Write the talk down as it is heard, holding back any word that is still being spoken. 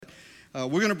We're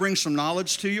going to bring some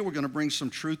knowledge to you. We're going to bring some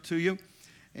truth to you.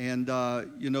 And,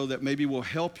 that maybe will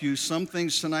help you. Some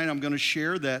things tonight I'm going to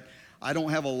share that I don't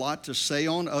have a lot to say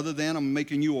on, other than I'm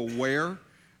making you aware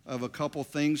of a couple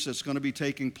things that's going to be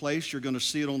taking place. You're going to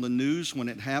see it on the news when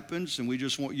it happens, and we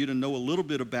just want you to know a little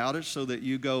bit about it so that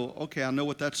you go, okay, I know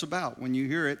what that's about when you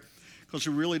hear it, because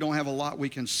we really don't have a lot we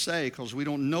can say because we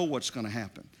don't know what's going to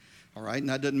happen, all right? And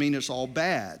that doesn't mean it's all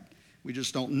bad. We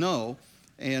just don't know.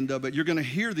 But you're going to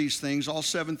hear these things, all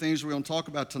 7 things we're going to talk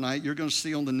about tonight. You're going to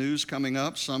see on the news coming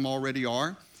up. Some already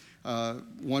are.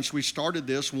 Once we started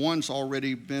this, one's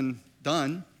already been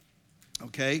done,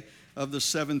 okay, of the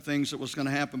 7 things that was going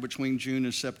to happen between June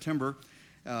and September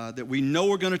that we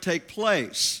know are going to take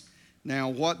place. Now,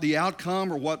 what the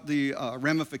outcome or what the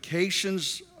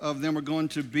ramifications of them are going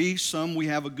to be, some we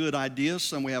have a good idea,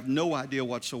 some we have no idea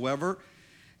whatsoever.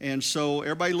 And so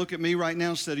everybody look at me right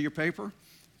now instead of your paper.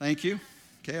 Thank you.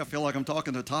 Okay, I feel like I'm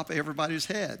talking to the top of everybody's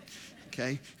head.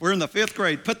 Okay, we're in the 5th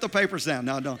grade. Put the papers down.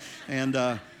 No, don't.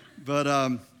 And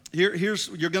here's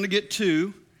you're going to get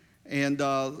 2. And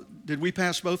did we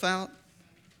pass both out?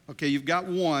 Okay, you've got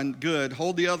 1. Good.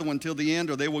 Hold the other one till the end,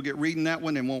 or they will get reading that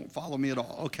one and won't follow me at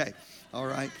all. Okay, all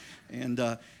right. And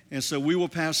so we will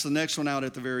pass the next one out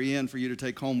at the very end for you to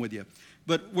take home with you.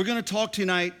 But we're going to talk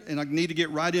tonight, and I need to get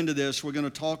right into this. We're going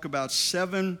to talk about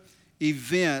 7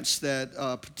 events that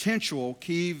potential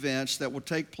key events that will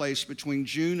take place between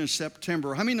June and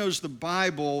September. How many knows the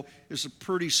Bible is a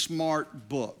pretty smart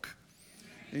book?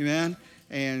 Amen.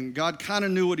 And God kind of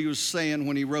knew what he was saying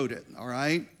when he wrote it, all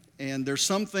right? And there's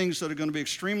some things that are going to be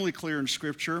extremely clear in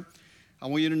Scripture. I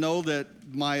want you to know that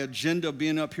my agenda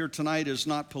being up here tonight is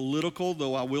not political,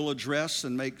 though I will address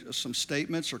and make some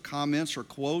statements or comments or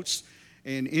quotes.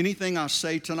 And anything I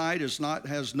say tonight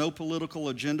has no political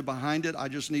agenda behind it. I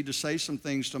just need to say some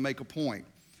things to make a point,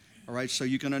 all right, so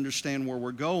you can understand where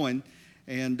we're going.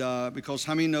 And because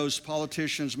how many knows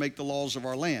politicians make the laws of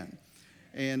our land?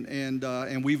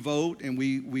 And we vote, and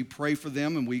we pray for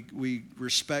them, and we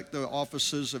respect the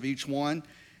offices of each one,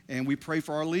 and we pray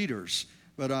for our leaders.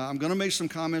 But I'm going to make some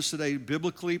comments today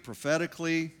biblically,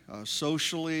 prophetically,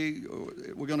 socially.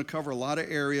 We're going to cover a lot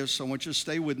of areas, so I want you to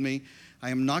stay with me. I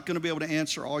am not going to be able to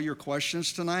answer all your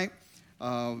questions tonight.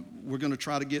 We're going to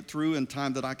try to get through in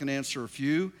time that I can answer a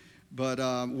few. But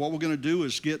what we're going to do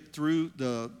is get through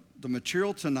the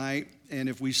material tonight, and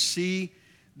if we see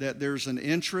that there's an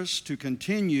interest to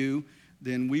continue,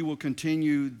 then we will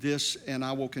continue this, and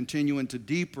I will continue into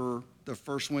deeper the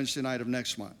first Wednesday night of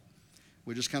next month.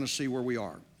 We'll just kind of see where we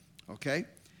are, okay?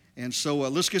 And so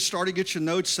let's get started. Get your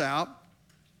notes out,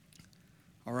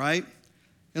 all right?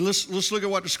 And let's look at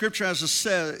what the Scripture has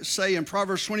to say in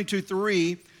Proverbs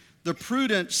 22:3. The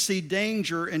prudent see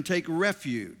danger and take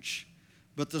refuge,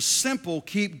 but the simple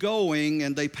keep going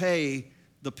and they pay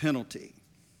the penalty.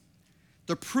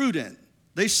 The prudent,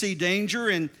 they see danger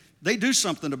and they do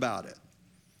something about it.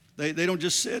 They don't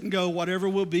just sit and go, whatever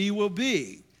will be, will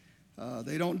be.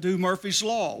 They don't do Murphy's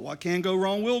Law. What can go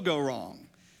wrong will go wrong.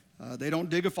 They don't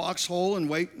dig a foxhole and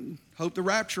wait and hope the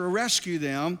rapture will rescue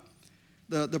them.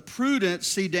 The prudent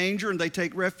see danger and they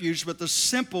take refuge, but the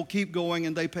simple keep going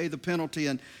and they pay the penalty.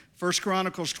 And 1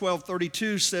 Chronicles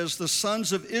 12:32 says, the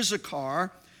sons of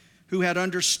Issachar, who had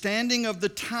understanding of the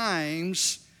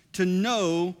times to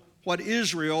know what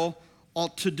Israel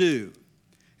ought to do.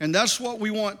 And that's what we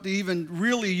want to even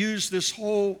really use this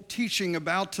whole teaching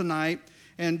about tonight.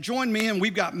 And join me, and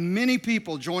we've got many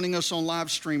people joining us on live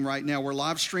stream right now. We're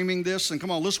live streaming this, and come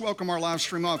on, let's welcome our live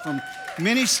stream on from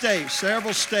many states,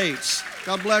 several states.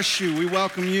 God bless you. We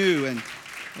welcome you.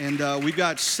 And we've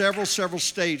got several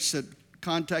states that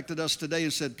contacted us today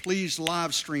and said, please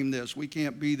live stream this. We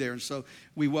can't be there, and so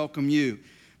we welcome you.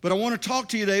 But I want to talk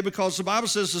to you today because the Bible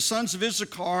says the sons of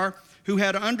Issachar, who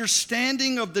had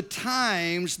understanding of the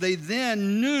times, they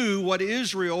then knew what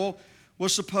Israel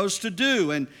was supposed to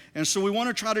do. And so we want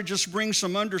to try to just bring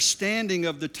some understanding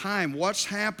of the time. What's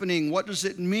happening? What does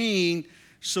it mean?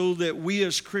 So that we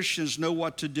as Christians know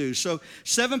what to do. So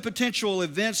 7 potential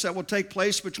events that will take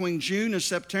place between June and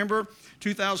September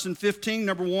 2015.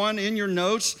 Number 1, in your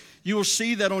notes, you will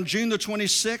see that on June the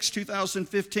 26th,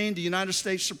 2015, the United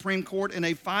States Supreme Court, in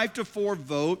a 5-4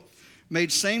 vote,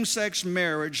 made same-sex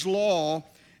marriage law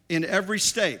in every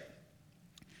state.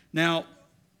 Now,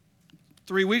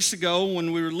 3 weeks ago,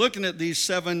 when we were looking at these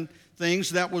 7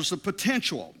 things, that was the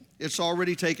potential. It's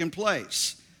already taken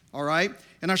place, all right?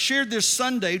 And I shared this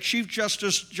Sunday, Chief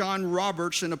Justice John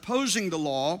Roberts, in opposing the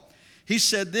law, he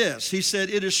said this. He said,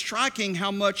 it is striking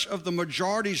how much of the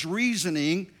majority's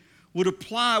reasoning would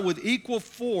apply with equal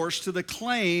force to the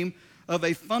claim of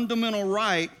a fundamental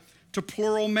right to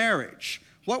plural marriage.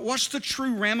 What's the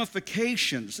true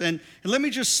ramifications? And let me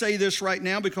just say this right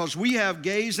now, because we have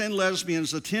gays and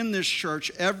lesbians attend this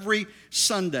church every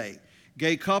Sunday.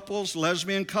 Gay couples,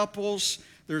 lesbian couples.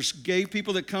 There's gay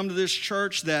people that come to this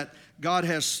church that God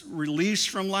has released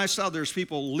from lifestyle. There's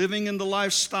people living in the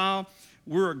lifestyle.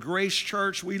 We're a grace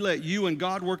church. We let you and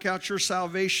God work out your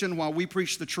salvation while we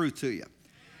preach the truth to you.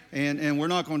 And we're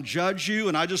not going to judge you.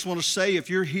 And I just want to say, if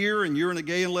you're here and you're in a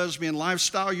gay and lesbian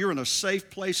lifestyle, you're in a safe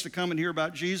place to come and hear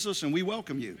about Jesus, and we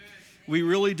welcome you. We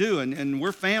really do, and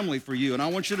we're family for you, and I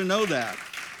want you to know that.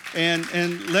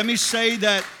 And let me say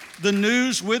that the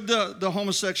news with the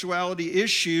homosexuality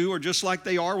issue, or just like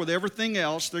they are with everything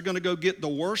else, they're going to go get the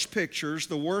worst pictures,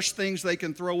 the worst things they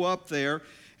can throw up there,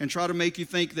 and try to make you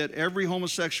think that every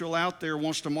homosexual out there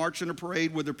wants to march in a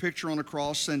parade with their picture on a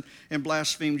cross and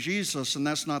blaspheme Jesus, and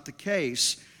that's not the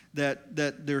case. That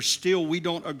they're still, we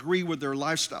don't agree with their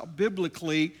lifestyle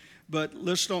biblically, but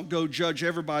let's don't go judge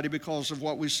everybody because of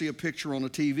what we see a picture on a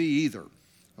TV either,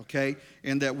 okay?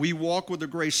 And that we walk with the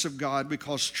grace of God,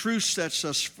 because truth sets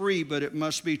us free, but it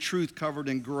must be truth covered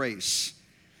in grace.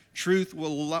 Truth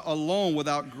alone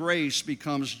without grace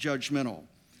becomes judgmental.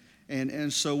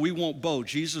 And so we want both.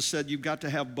 Jesus said you've got to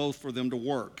have both for them to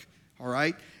work, all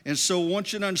right? And so I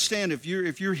want you to understand, if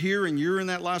you're here and you're in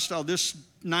that lifestyle, this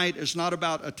night is not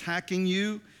about attacking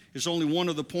you. It's only one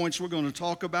of the points we're going to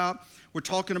talk about. We're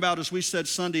talking about, as we said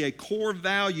Sunday, a core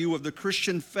value of the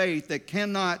Christian faith that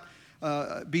cannot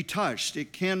be touched.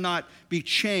 It cannot be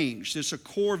changed. It's a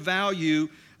core value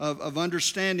of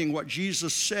understanding what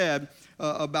Jesus said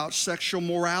about sexual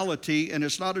morality, and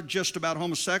it's not just about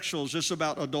homosexuals, it's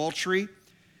about adultery.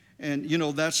 And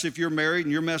that's if you're married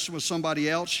and you're messing with somebody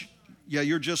else, yeah,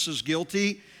 you're just as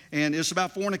guilty. And it's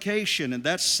about fornication, and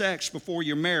that's sex before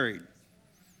you're married,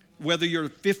 whether you're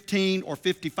 15 or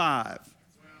 55.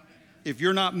 If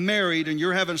you're not married and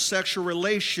you're having sexual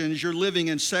relations, you're living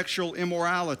in sexual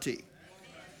immorality.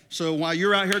 So while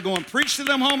you're out here going, preach to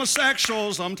them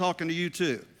homosexuals, I'm talking to you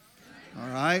too, all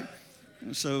right?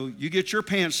 And so you get your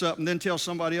pants up and then tell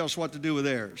somebody else what to do with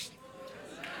theirs.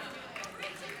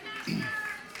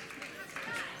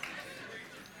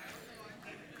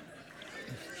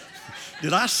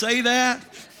 Did I say that?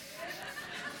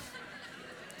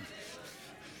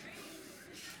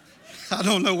 I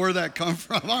don't know where that come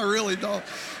from. I really don't.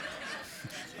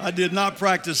 I did not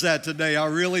practice that today. I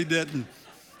really didn't.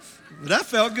 But that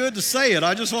felt good to say it.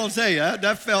 I just want to tell you,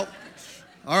 that felt...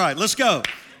 All right, let's go.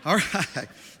 All right.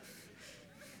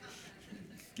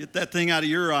 Get that thing out of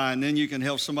your eye, and then you can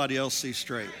help somebody else see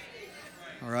straight.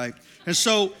 All right. And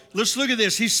so let's look at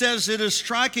this. He says it is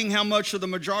striking how much of the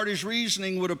majority's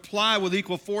reasoning would apply with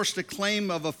equal force to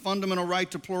claim of a fundamental right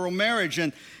to plural marriage.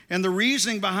 And the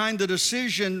reasoning behind the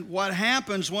decision, what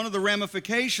happens, one of the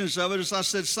ramifications of it, as I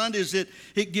said Sunday, is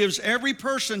it gives every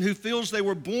person who feels they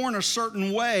were born a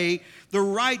certain way the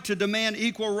right to demand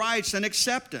equal rights and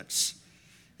acceptance,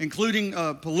 including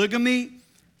polygamy,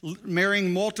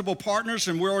 marrying multiple partners,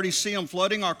 and we already see them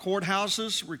flooding our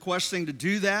courthouses, requesting to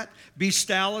do that.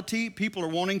 Bestiality, people are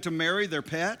wanting to marry their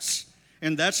pets,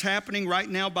 and that's happening right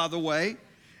now, by the way.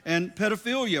 And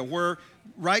pedophilia, where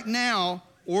right now,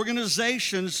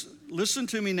 organizations, listen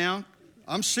to me now,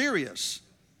 I'm serious.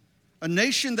 A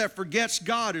nation that forgets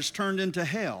God is turned into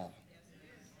hell.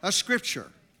 That's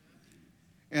scripture.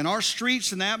 And our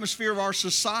streets and the atmosphere of our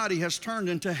society has turned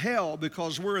into hell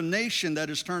because we're a nation that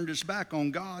has turned its back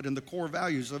on God and the core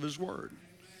values of His Word.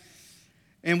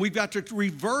 And we've got to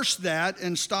reverse that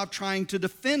and stop trying to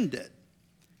defend it,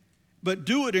 but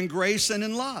do it in grace and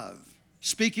in love,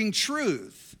 speaking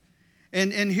truth.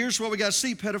 And here's what we got to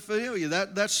see, pedophilia.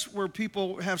 That's where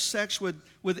people have sex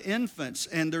with infants.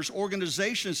 And there's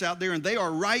organizations out there, and they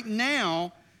are right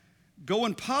now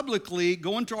going publicly,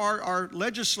 going to our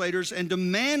legislators and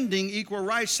demanding equal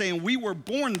rights, saying we were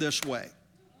born this way.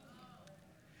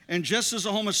 And just as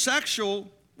a homosexual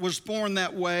was born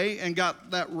that way and got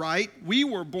that right, we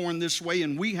were born this way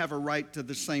and we have a right to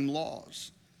the same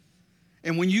laws.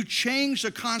 And when you change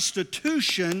the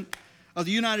Constitution of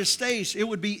the United States, it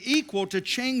would be equal to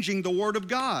changing the Word of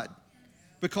God,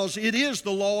 because it is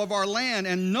the law of our land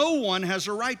and no one has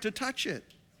a right to touch it.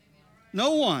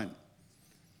 No one.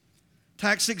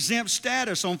 Tax-exempt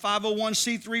status on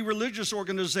 501c3 religious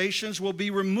organizations will be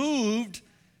removed.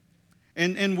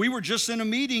 And we were just in a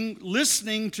meeting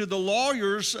listening to the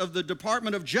lawyers of the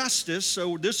Department of Justice.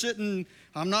 So this isn't,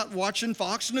 I'm not watching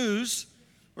Fox News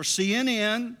or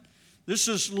CNN. This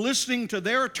is listening to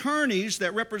their attorneys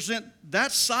that represent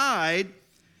that side,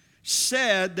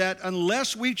 said that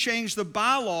unless we change the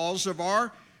bylaws of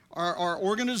our are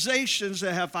organizations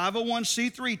that have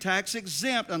 501c3 tax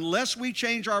exempt. Unless we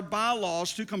change our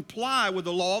bylaws to comply with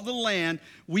the law of the land,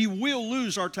 we will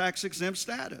lose our tax exempt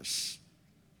status.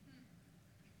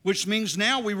 Which means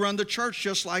now we run the church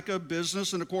just like a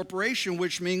business and a corporation,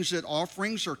 which means that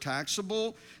offerings are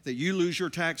taxable, that you lose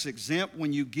your tax exempt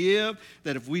when you give,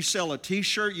 that if we sell a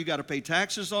t-shirt, you got to pay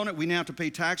taxes on it. We now have to pay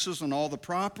taxes on all the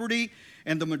property,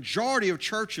 and the majority of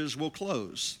churches will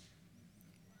close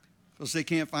because they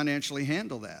can't financially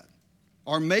handle that.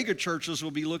 Our mega churches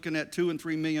will be looking at $2 and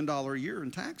 $3 million a year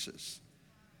in taxes.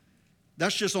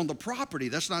 That's just on the property.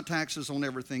 That's not taxes on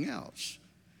everything else.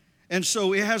 And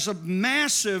so it has a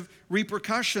massive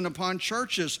repercussion upon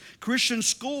churches, Christian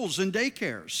schools and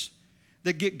daycares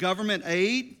that get government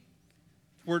aid,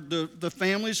 where the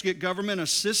families get government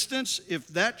assistance. If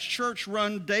that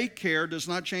church-run daycare does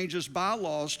not change its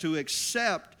bylaws to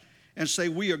accept and say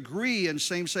we agree in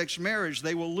same-sex marriage,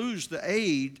 they will lose the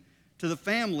aid to the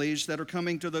families that are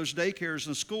coming to those daycares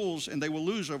and schools, and they will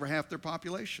lose over half their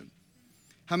population.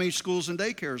 How many schools and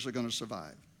daycares are going to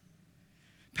survive?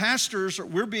 Pastors,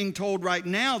 we're being told right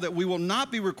now that we will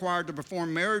not be required to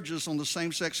perform marriages on the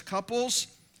same-sex couples,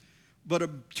 but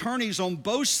attorneys on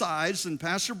both sides, and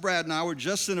Pastor Brad and I were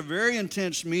just in a very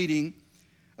intense meeting,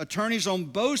 attorneys on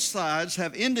both sides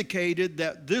have indicated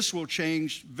that this will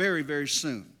change very, very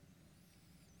soon.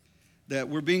 That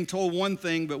we're being told one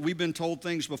thing, but we've been told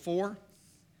things before,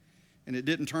 and it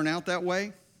didn't turn out that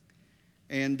way.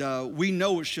 And we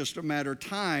know it's just a matter of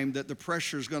time that the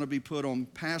pressure is going to be put on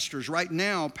pastors. Right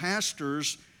now,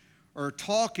 pastors are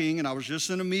talking, and I was just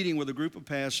in a meeting with a group of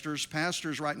pastors.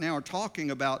 Pastors right now are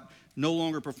talking about no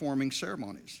longer performing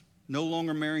ceremonies, no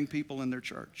longer marrying people in their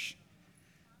church,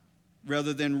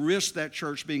 rather than risk that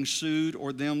church being sued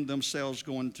or them themselves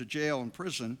going to jail and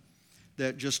prison,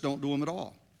 that just don't do them at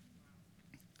all.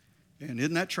 And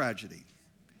isn't that tragedy?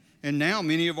 And now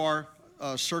many of our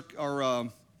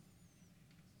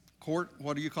court,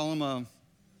 what do you call them,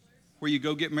 where you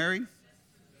go get married?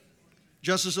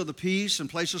 Justice of the peace and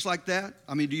places like that.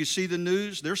 I mean, do you see the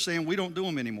news? They're saying we don't do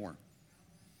them anymore.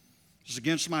 It's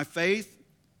against my faith,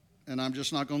 and I'm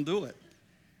just not going to do it.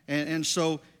 And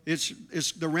so it's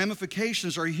the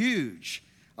ramifications are huge.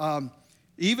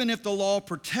 Even if the law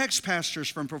protects pastors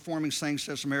from performing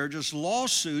same-sex marriages,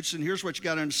 lawsuits, and here's what you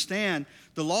got to understand,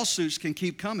 the lawsuits can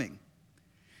keep coming.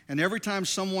 And every time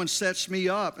someone sets me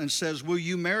up and says, will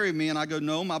you marry me? And I go,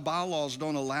 no, my bylaws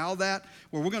don't allow that.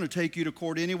 Well, we're going to take you to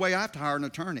court anyway. I have to hire an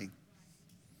attorney.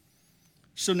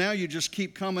 So now you just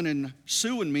keep coming and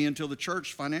suing me until the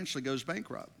church financially goes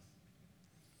bankrupt.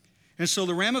 And so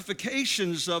the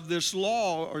ramifications of this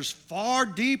law are far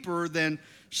deeper than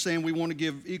saying we want to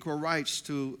give equal rights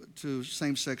to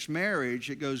same-sex marriage.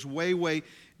 It goes way, way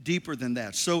deeper than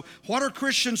that. So what are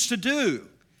Christians to do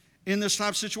in this type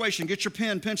of situation? Get your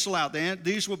pen, pencil out.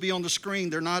 These will be on the screen.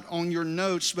 They're not on your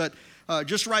notes, but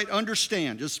just write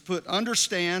understand. Just put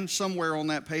understand somewhere on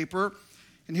that paper.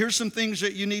 And here's some things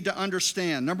that you need to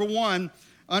understand. Number one,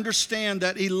 understand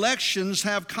that elections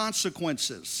have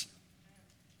consequences.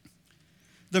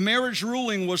 The marriage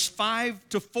ruling was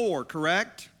 5-4,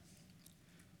 correct?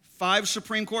 5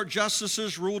 Supreme Court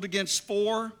justices ruled against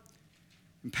 4.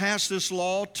 And passed this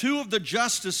law. 2 of the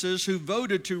justices who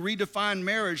voted to redefine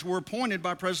marriage were appointed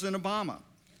by President Obama.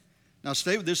 Now,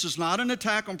 this is not an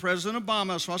attack on President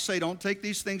Obama, so I say don't take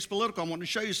these things political. I want to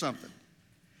show you something.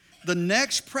 The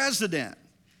next president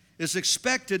is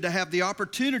expected to have the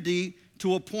opportunity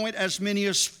to appoint as many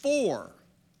as 4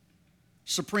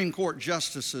 Supreme Court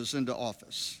justices into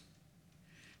office.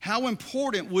 How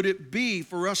important would it be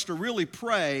for us to really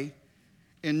pray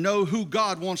and know who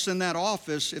God wants in that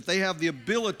office if they have the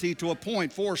ability to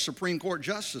appoint 4 Supreme Court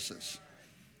justices?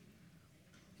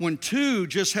 When 2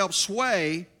 just helped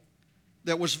sway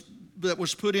that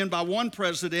was put in by one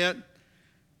president,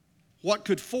 what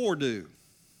could 4 do?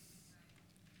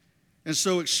 And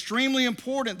so extremely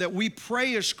important that we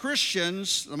pray as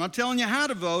Christians. I'm not telling you how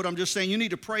to vote. I'm just saying you need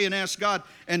to pray and ask God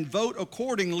and vote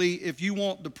accordingly if you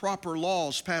want the proper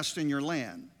laws passed in your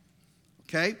land.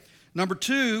 Okay? Number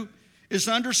 2 is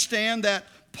understand that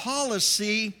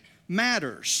policy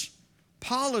matters.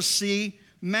 Policy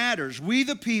matters. We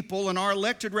the people and our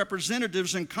elected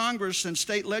representatives in Congress and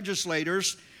state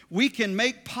legislators, we can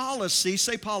make policy,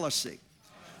 say policy.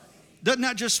 Doesn't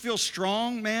that just feel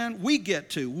strong, man? We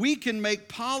can make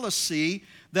policy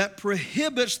that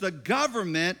prohibits the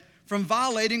government from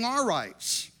violating our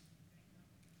rights.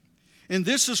 And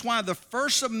this is why the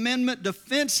First Amendment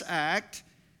Defense Act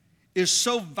is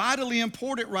so vitally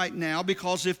important right now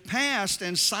because if passed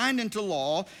and signed into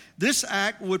law, this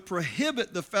act would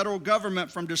prohibit the federal government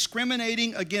from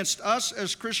discriminating against us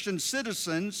as Christian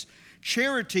citizens,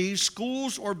 charities,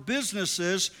 schools, or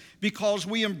businesses because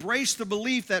we embrace the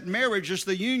belief that marriage is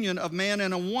the union of man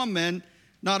and a woman,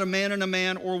 not a man and a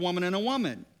man or a woman and a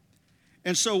woman.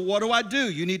 And so what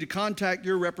do? You need to contact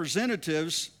your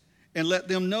representatives and let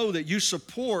them know that you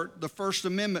support the First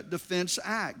Amendment Defense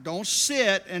Act. Don't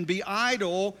sit and be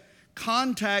idle.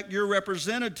 Contact your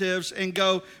representatives and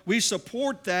go, we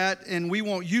support that and we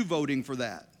want you voting for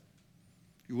that.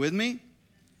 You with me?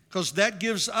 Because that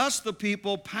gives us, the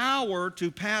people, power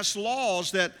to pass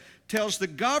laws that tells the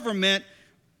government,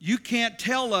 you can't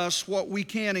tell us what we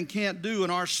can and can't do in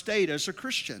our state as a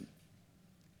Christian.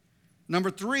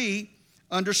 Number 3,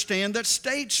 understand that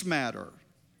states matter.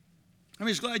 I mean,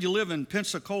 he's glad you live in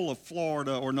Pensacola,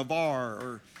 Florida, or Navarre,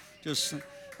 or just, I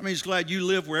mean, he's glad you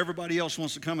live where everybody else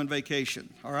wants to come on vacation,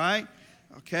 all right?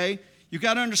 Okay? You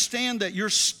got to understand that your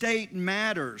state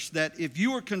matters, that if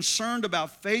you are concerned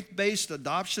about faith-based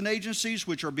adoption agencies,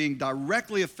 which are being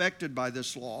directly affected by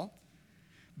this law,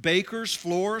 bakers,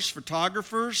 florists,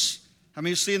 photographers, how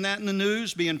many of you seen that in the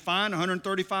news, being fined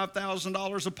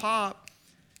 $135,000 a pop,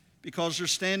 because they're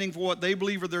standing for what they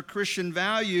believe are their Christian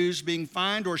values, being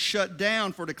fined or shut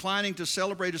down for declining to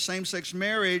celebrate a same-sex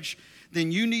marriage,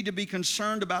 then you need to be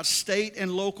concerned about state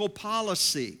and local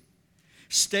policy.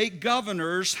 State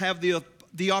governors have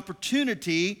the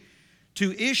opportunity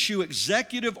to issue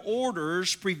executive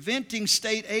orders preventing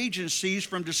state agencies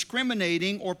from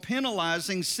discriminating or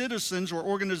penalizing citizens or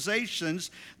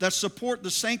organizations that support the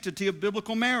sanctity of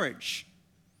biblical marriage.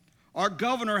 Our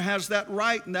governor has that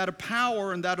right and that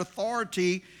power and that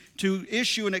authority to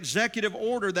issue an executive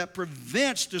order that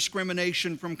prevents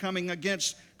discrimination from coming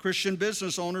against Christian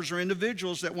business owners or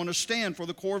individuals that want to stand for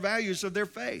the core values of their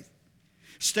faith.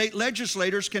 State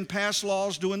legislators can pass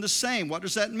laws doing the same. What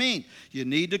does that mean? You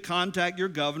need to contact your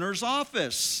governor's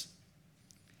office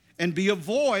and be a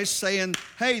voice saying,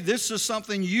 hey, this is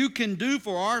something you can do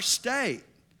for our state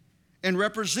and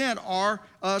represent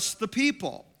us, the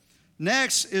people.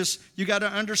 Next is you got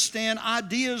to understand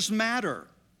ideas matter.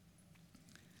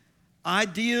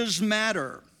 Ideas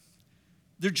matter.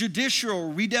 The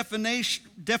judicial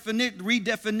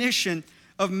redefinition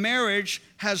of marriage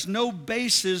has no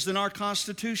basis in our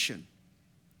Constitution.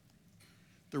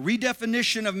 The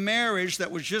redefinition of marriage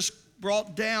that was just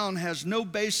brought down has no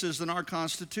basis in our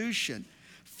Constitution.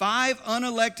 5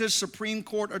 unelected Supreme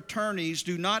Court attorneys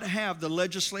do not have the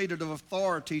legislative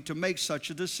authority to make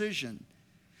such a decision.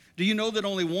 Do you know that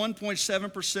only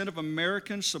 1.7% of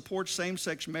Americans support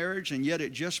same-sex marriage, and yet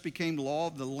it just became law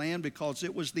of the land because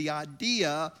it was the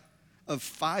idea of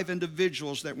 5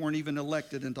 individuals that weren't even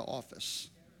elected into office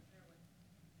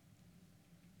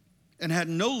and had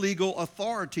no legal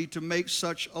authority to make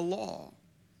such a law?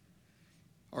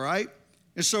 All right?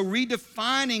 And so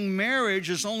redefining marriage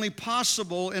is only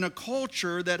possible in a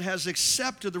culture that has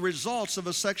accepted the results of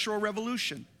a sexual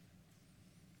revolution.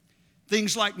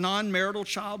 Things like non-marital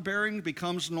childbearing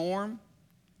becomes norm.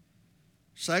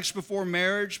 Sex before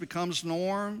marriage becomes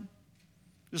norm.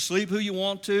 You sleep who you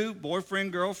want to,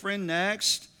 boyfriend, girlfriend,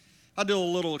 next. I did a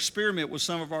little experiment with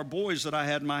some of our boys that I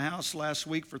had in my house last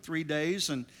week for 3 days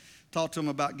and talked to them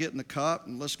about getting the cup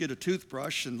and let's get a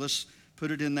toothbrush and let's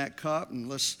put it in that cup and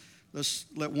let's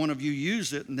let one of you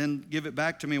use it and then give it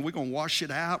back to me and we're going to wash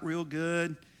it out real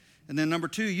good. And then number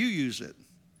 2, you use it.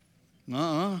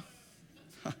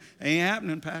 Ain't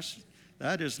happening, Pastor.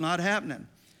 That is not happening.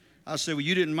 I said, well,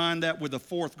 you didn't mind that with the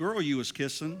 4th girl you was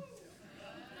kissing.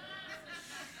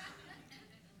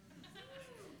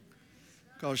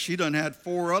 Because she done had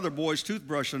 4 other boys'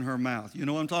 toothbrush in her mouth. You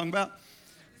know what I'm talking about?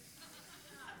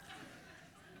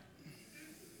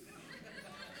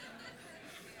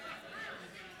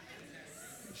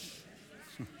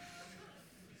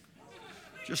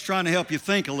 Just trying to help you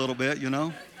think a little bit, you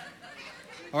know.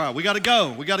 All right, we got to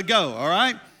go, all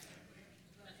right?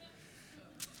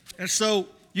 And so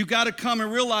you got to come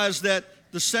and realize that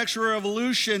the sexual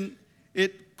revolution,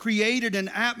 it created an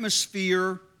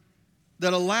atmosphere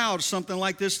that allowed something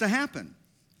like this to happen.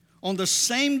 On the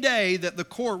same day that the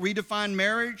court redefined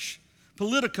marriage,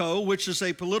 Politico, which is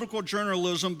a political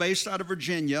journalism based out of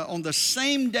Virginia, on the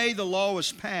same day the law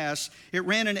was passed, it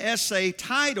ran an essay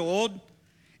titled,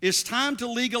 "It's Time to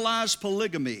Legalize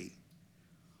Polygamy.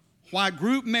 Why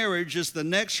group marriage is the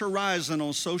next horizon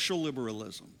on social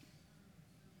liberalism."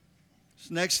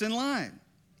 It's next in line.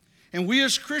 And we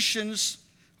as Christians,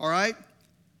 all right,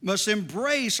 must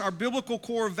embrace our biblical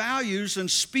core values and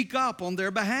speak up on their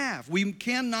behalf. We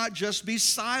cannot just be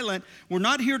silent. We're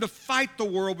not here to fight the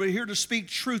world, we're here to speak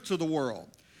truth to the world.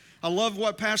 I love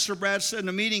what Pastor Brad said in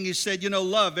the meeting. He said,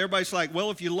 love. Everybody's like,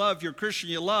 well, if you love, you're a Christian,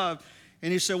 you love.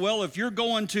 And he said, well, if you're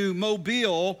going to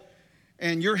Mobile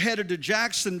and you're headed to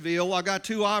Jacksonville, I got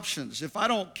two options. If I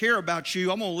don't care about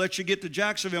you, I'm going to let you get to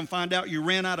Jacksonville and find out you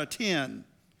ran out of 10.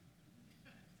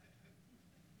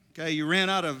 Okay, you ran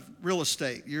out of real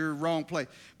estate. You're wrong place.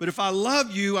 But if I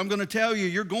love you, I'm going to tell you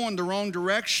you're going the wrong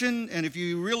direction. And if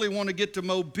you really want to get to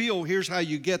Mobile, here's how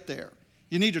you get there.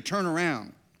 You need to turn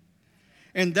around.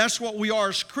 And that's what we are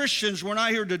as Christians. We're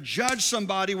not here to judge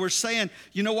somebody. We're saying,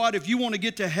 you know what, if you want to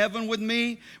get to heaven with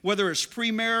me, whether it's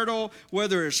premarital,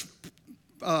 whether it's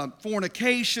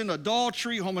fornication,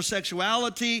 adultery,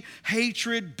 homosexuality,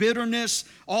 hatred, bitterness,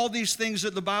 all these things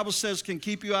that the Bible says can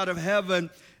keep you out of heaven.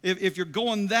 If you're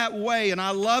going that way and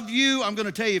I love you, I'm going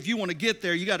to tell you, if you want to get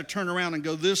there, you got to turn around and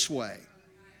go this way.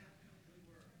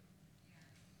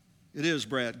 It is,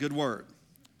 Brad. Good word.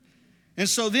 And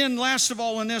so then, last of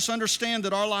all in this, understand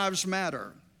that our lives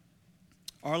matter.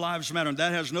 Our lives matter. And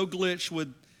that has no glitch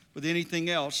with anything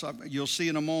else. You'll see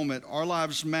in a moment. Our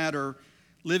lives matter.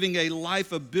 Living a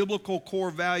life of biblical core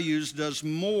values does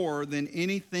more than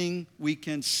anything we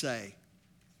can say.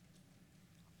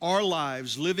 Our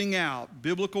lives, living out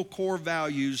biblical core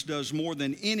values, does more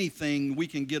than anything we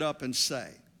can get up and say.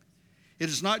 It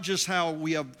is not just how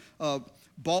we have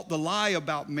bought the lie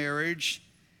about marriage,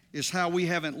 it's how we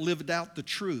haven't lived out the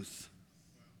truth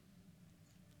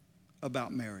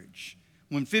about marriage.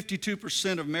 When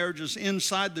 52% of marriages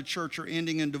inside the church are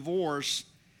ending in divorce,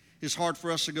 it's hard for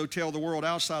us to go tell the world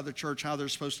outside the church how they're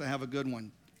supposed to have a good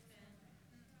one.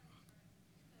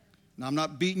 Now, I'm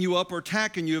not beating you up or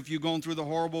attacking you if you've gone through the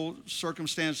horrible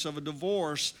circumstance of a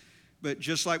divorce, but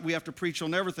just like we have to preach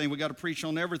on everything, we got to preach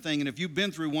on everything. And if you've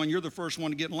been through one, you're the first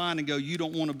one to get in line and go, you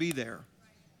don't want to be there.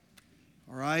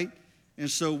 All right? And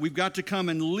so we've got to come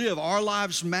and live. Our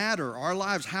lives matter. Our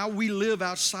lives, how we live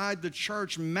outside the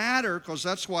church matter, because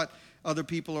that's what other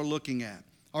people are looking at.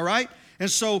 All right? And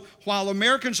so while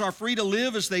Americans are free to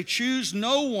live as they choose,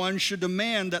 no one should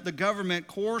demand that the government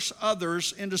coerce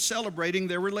others into celebrating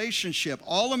their relationship.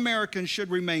 All Americans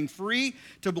should remain free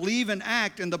to believe and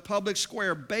act in the public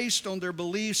square based on their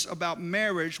beliefs about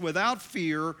marriage without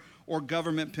fear or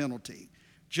government penalty.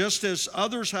 Just as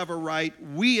others have a right,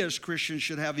 we as Christians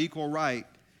should have equal right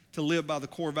to live by the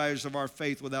core values of our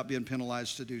faith without being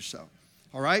penalized to do so.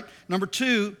 All right? Number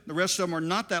two, the rest of them are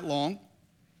not that long.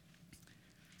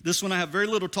 This one I have very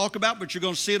little to talk about, but you're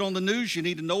going to see it on the news. You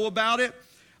need to know about it.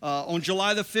 On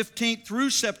July the 15th through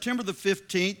September the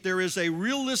 15th, there is a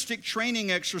realistic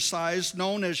training exercise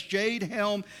known as Jade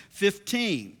Helm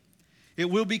 15. It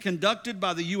will be conducted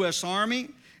by the U.S. Army.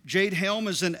 Jade Helm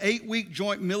is an 8-week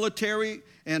joint military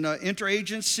and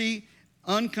interagency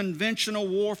unconventional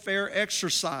warfare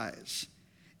exercise.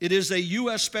 It is a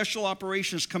U.S. Special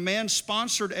Operations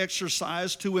Command-sponsored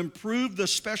exercise to improve the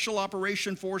Special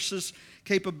Operation Forces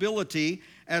capability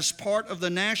as part of the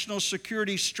National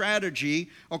Security Strategy,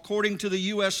 according to the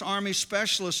U.S. Army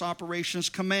Specialist Operations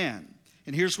Command.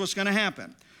 And here's what's going to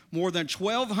happen. More than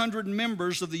 1,200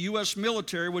 members of the U.S.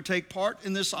 military would take part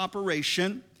in this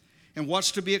operation. And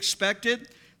what's to be expected?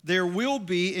 There will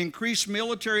be increased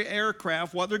military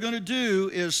aircraft. What they're going to do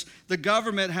is the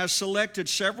government has selected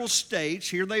several states.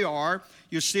 Here they are.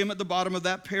 You see them at the bottom of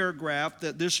that paragraph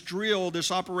that this drill,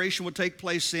 this operation would take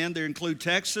place in. They include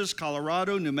Texas,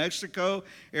 Colorado, New Mexico,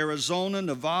 Arizona,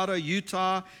 Nevada,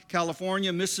 Utah,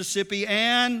 California, Mississippi,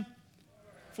 and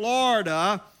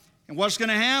Florida. And what's going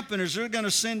to happen is they're going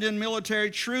to send in military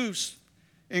troops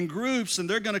in groups, and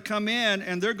they're going to come in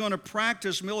and they're going to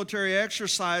practice military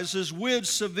exercises with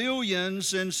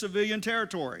civilians in civilian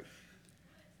territory.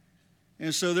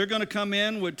 And so they're going to come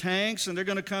in with tanks, and they're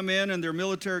going to come in their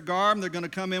military garb. They're going to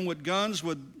come in with guns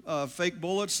with fake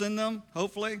bullets in them,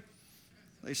 hopefully.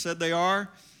 They said they are,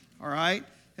 all right?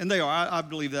 And they are. I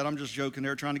believe that. I'm just joking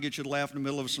there, trying to get you to laugh in the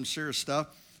middle of some serious stuff.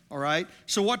 All right,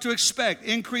 so what to expect?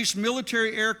 Increased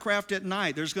military aircraft at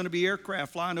night. There's going to be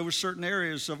aircraft flying over certain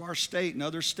areas of our state and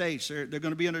other states. They're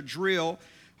going to be in a drill,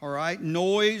 all right?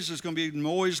 Noise, there's going to be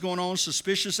noise going on,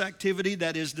 suspicious activity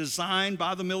that is designed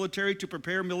by the military to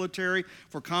prepare military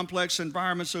for complex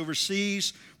environments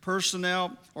overseas.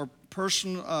 Personnel or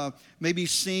person may be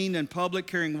seen in public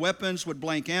carrying weapons with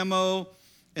blank ammo.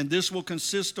 And this will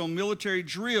consist on military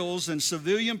drills in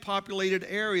civilian-populated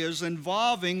areas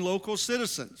involving local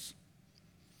citizens.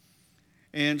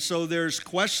 And so there's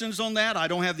questions on that I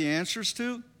don't have the answers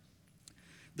to.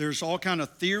 There's all kind of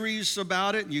theories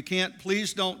about it. You can't,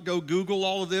 please don't go Google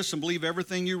all of this and believe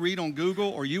everything you read on Google,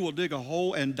 or you will dig a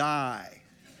hole and die.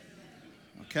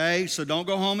 Okay, so don't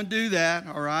go home and do that,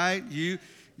 all right? You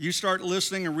start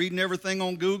listening and reading everything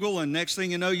on Google, and next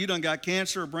thing you know, you done got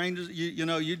cancer or brain disease.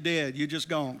 You're dead. You're just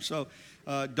gone. So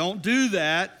don't do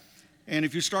that. And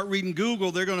if you start reading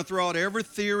Google, they're going to throw out every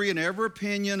theory and every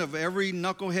opinion of every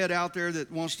knucklehead out there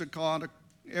that wants to call it.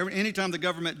 Anytime the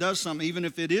government does something, even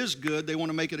if it is good, they want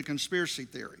to make it a conspiracy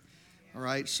theory. All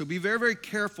right? So be very, very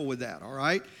careful with that, all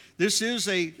right? This is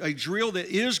a drill that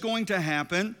is going to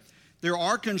happen. There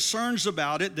are concerns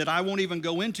about it that I won't even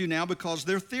go into now because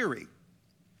they're theory.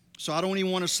 So I don't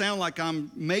even want to sound like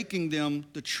I'm making them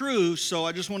the truth. So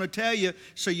I just want to tell you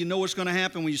so you know what's going to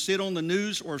happen when you see it on the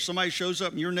news, or if somebody shows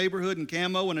up in your neighborhood in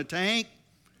camo and a tank,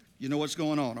 you know what's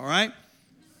going on, all right?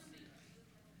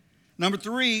 Number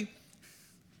 3,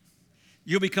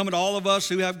 you'll be coming to all of us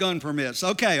who have gun permits.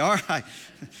 Okay, all right.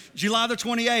 July the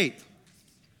 28th.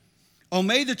 On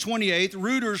May the 28th,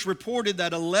 Reuters reported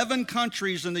that 11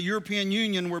 countries in the European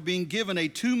Union were being given a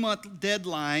 2-month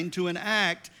deadline to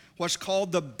enact what's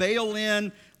called the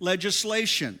bail-in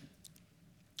legislation.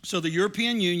 So the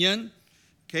European Union,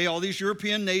 okay, all these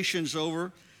European nations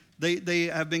over, they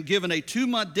have been given a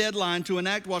 2-month deadline to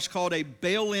enact what's called a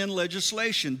bail-in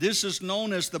legislation. This is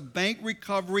known as the Bank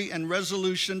Recovery and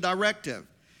Resolution Directive,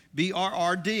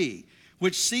 BRRD,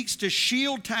 which seeks to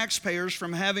shield taxpayers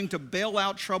from having to bail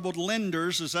out troubled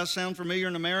lenders. Does that sound familiar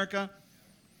in America?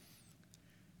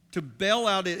 To bail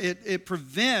out,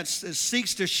 it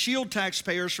seeks to shield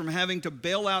taxpayers from having to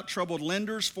bail out troubled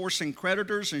lenders, forcing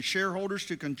creditors and shareholders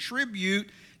to contribute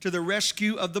to the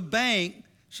rescue of the bank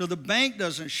so the bank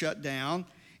doesn't shut down.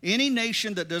 Any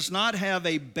nation that does not have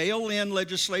a bail-in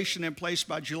legislation in place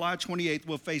by July 28th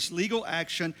will face legal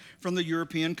action from the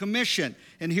European Commission.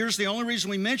 And here's the only reason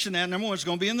we mention that. Number 1, it's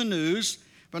going to be in the news.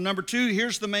 But number 2,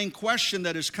 here's the main question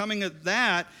that is coming at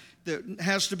that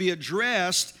has to be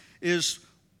addressed is,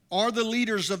 are the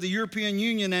leaders of the European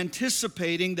Union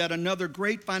anticipating that another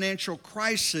great financial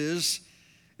crisis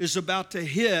is about to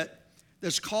hit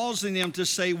that's causing them to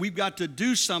say, we've got to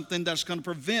do something that's going to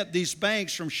prevent these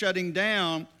banks from shutting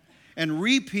down and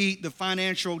repeat the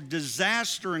financial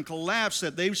disaster and collapse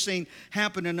that they've seen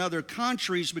happen in other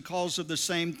countries because of the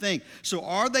same thing? So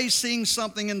are they seeing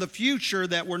something in the future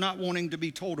that we're not wanting to be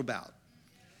told about?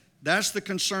 That's the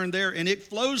concern there. And it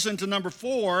flows into number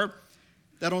 4,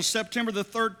 that on September the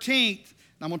 13th,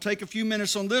 and I'm going to take a few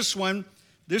minutes on this one.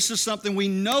 This is something we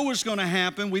know is going to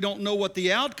happen. We don't know what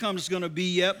the outcome is going to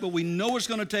be yet, but we know it's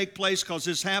going to take place because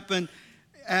this happened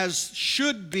as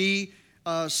should be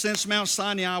since Mount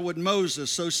Sinai with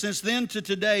Moses. So since then to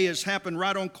today, it's happened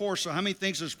right on course. So how many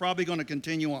thinks it's probably going to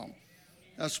continue on?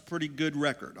 That's a pretty good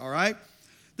record, all right?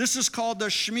 This is called the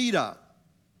Shemitah.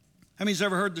 How many's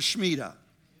ever heard the Shemitah?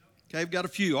 Okay, we've got a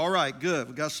few. All right, good.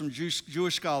 We've got some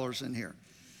Jewish scholars in here.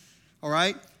 All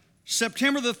right,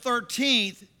 September the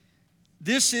 13th,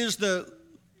 this is the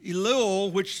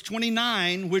Elul, which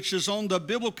 29, which is on the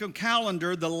biblical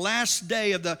calendar, the last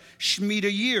day of the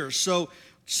Shemitah year. So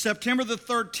September the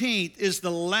 13th is the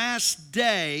last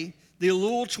day. The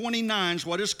Elul 29 is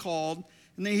what it's called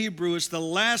in the Hebrew. It's the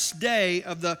last day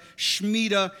of the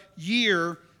Shemitah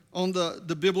year on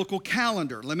the biblical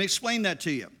calendar. Let me explain that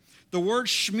to you. The word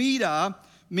Shemitah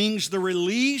means the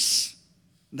release.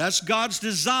 That's God's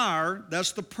desire.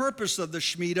 That's the purpose of the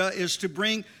Shemitah, is to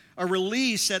bring a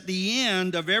release at the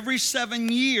end of every 7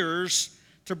 years,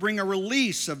 to bring a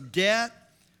release of debt,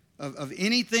 of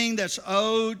anything that's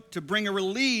owed, to bring a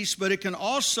release, but it can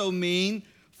also mean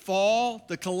fall,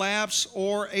 the collapse,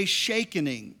 or a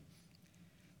shakening.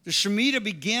 The Shemitah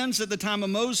begins at the time of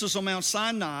Moses on Mount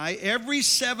Sinai. Every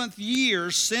 7th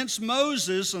year since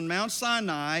Moses on Mount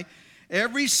Sinai,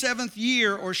 every 7th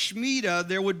year, or Shemitah,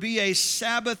 there would be a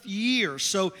Sabbath year.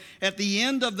 So at the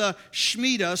end of the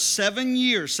Shemitah, 7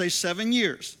 years, say 7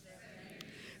 years.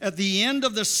 At the end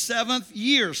of the 7th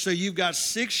year, so you've got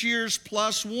 6 years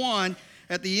plus 1.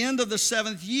 At the end of the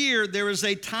 7th year, there is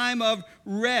a time of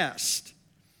rest.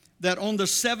 That on the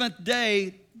 7th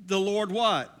day, the Lord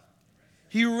what?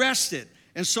 He rested.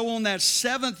 And so on that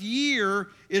 7th year,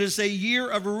 it is a year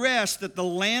of rest, that the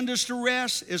land is to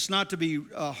rest. It's not to be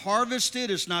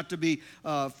harvested. It's not to be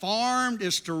farmed.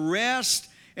 It's to rest.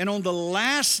 And on the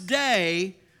last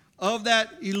day of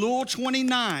that Elul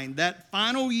 29, that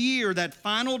final year, that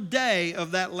final day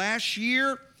of that last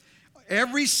year,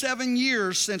 every 7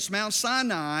 years since Mount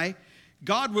Sinai,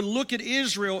 God would look at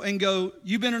Israel and go,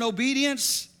 you've been in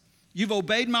obedience. You've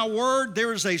obeyed my word.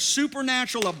 There is a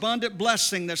supernatural, abundant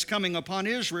blessing that's coming upon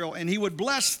Israel, and he would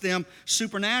bless them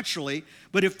supernaturally.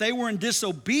 But if they were in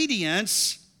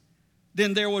disobedience,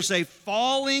 then there was a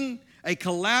falling, a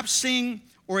collapsing,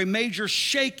 or a major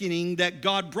shaking that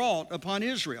God brought upon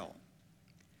Israel.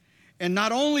 And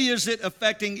not only is it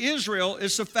affecting Israel,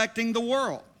 it's affecting the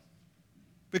world.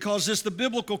 Because it's the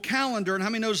biblical calendar, and how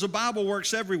many knows the Bible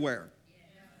works everywhere?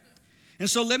 And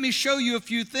so let me show you a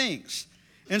few things.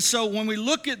 And so when we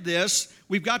look at this,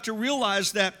 we've got to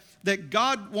realize that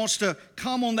God wants to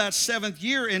come on that seventh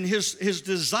year, and his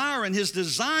desire and his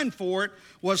design for it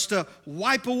was to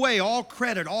wipe away all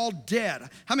credit, all debt.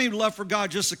 How many would love for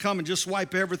God just to come and just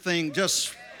wipe everything,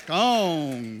 just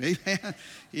gone? Amen.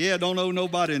 Yeah, don't owe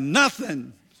nobody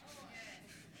nothing.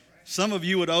 Some of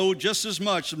you would owe just as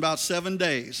much in about 7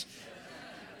 days.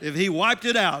 If he wiped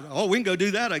it out, oh, we can go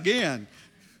do that again.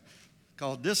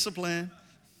 Called discipline.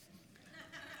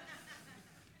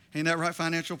 Ain't that right,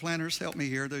 financial planners? Help me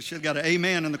here. They should have got an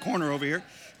amen in the corner over here.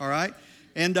 All right?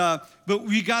 And but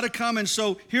we got to come, and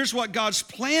so here's what God's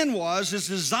plan was. His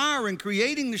desire in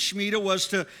creating the Shemitah was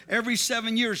to, every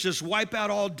 7 years, just wipe out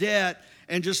all debt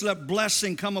and just let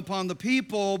blessing come upon the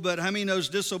people. But how many knows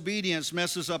disobedience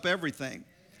messes up everything?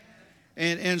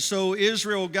 And so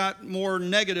Israel got more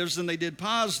negatives than they did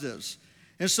positives.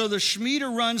 And so the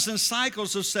Shemitah runs in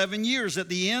cycles of 7 years. At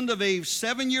the end of a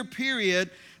 7-year period,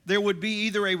 there would be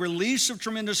either a release of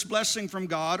tremendous blessing from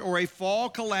God or a fall,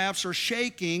 collapse, or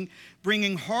shaking,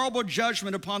 bringing horrible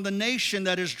judgment upon the nation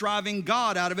that is driving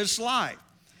God out of its life.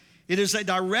 It is a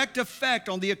direct effect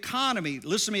on the economy.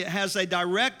 Listen to me, it has a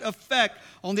direct effect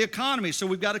on the economy. So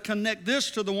we've got to connect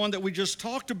this to the one that we just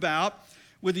talked about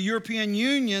with the European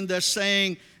Union that's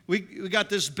saying, we got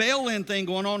this bail-in thing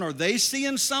going on. Are they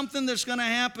seeing something that's going to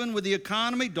happen with the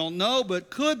economy? Don't know,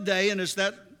 but could they? And is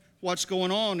that what's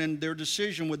going on in their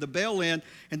decision with the bail-in?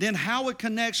 And then how it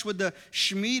connects with the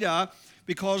Shemitah,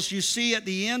 because you see at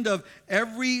the end of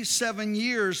every 7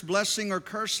 years, blessing or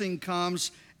cursing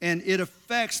comes, and it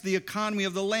affects the economy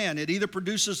of the land. It either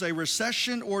produces a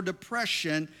recession or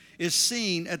depression is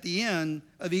seen at the end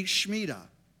of each Shemitah.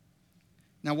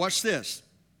 Now watch this.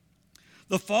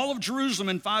 The fall of Jerusalem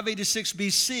in 586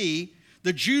 BC,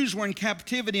 the Jews were in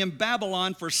captivity in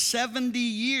Babylon for 70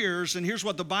 years. And here's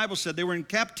what the Bible said. They were in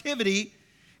captivity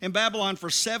in Babylon for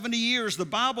 70 years. The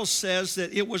Bible says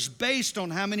that it was based on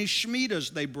how many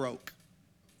Shemitahs they broke.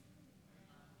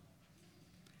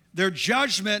 Their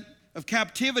judgment of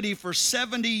captivity for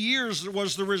 70 years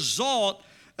was the result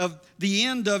of the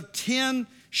end of 10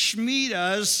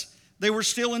 Shemitahs. They were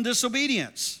still in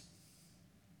disobedience.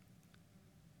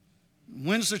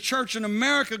 When's the church in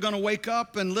America going to wake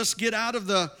up and let's get out of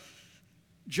the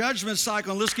judgment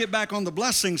cycle and let's get back on the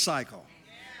blessing cycle?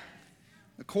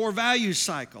 The core values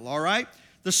cycle, all right?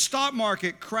 The stock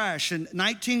market crash in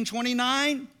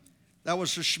 1929, that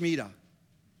was the Shemitah.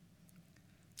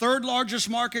 Third largest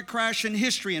market crash in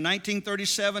history in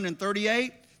 1937 and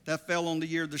 38, that fell on the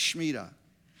year of the Shemitah.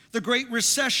 The Great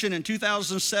Recession in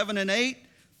 2007 and 8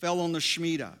 fell on the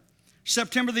Shemitah.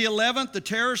 September the 11th, the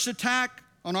terrorist attack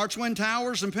on our Twin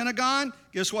Towers and Pentagon,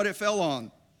 guess what it fell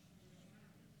on?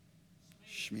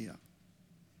 Shemitah.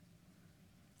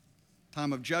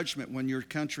 Time of judgment when your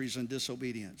country's in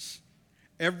disobedience.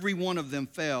 Every one of them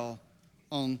fell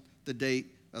on the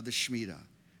date of the Shemitah.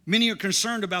 Many are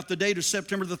concerned about the date of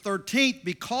September the 13th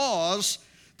because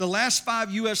the last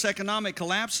 5 U.S. economic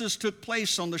collapses took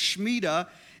place on the Shemitah,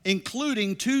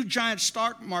 including 2 giant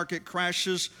stock market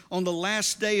crashes on the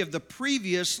last day of the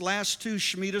previous last 2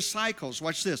 Shemitah cycles.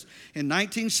 Watch this. In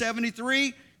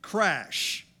 1973,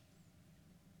 crash.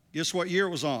 Guess what year it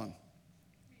was on?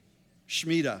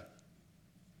 Shemitah.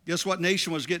 Guess what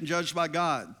nation was getting judged by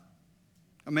God?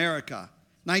 America.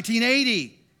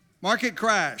 1980, market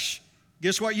crash.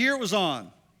 Guess what year it was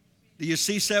on? Do you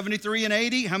see 73 and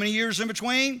 80? How many years in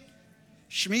between?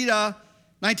 Shemitah.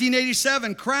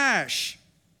 1987, crash.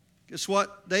 Guess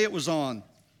what day it was on?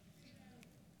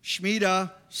 Shemitah,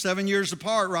 7 years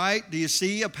apart, right? Do you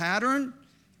see a pattern?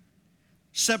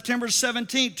 September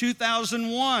 17,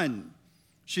 2001.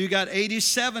 So you got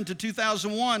 87 to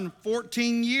 2001,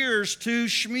 14 years, 2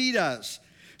 Shemitahs.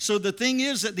 So the thing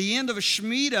is, at the end of a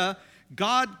Shemitah,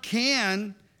 God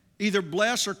can either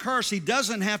bless or curse. He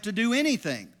doesn't have to do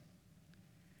anything.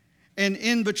 And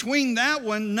in between that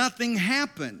one, nothing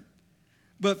happened.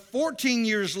 But 14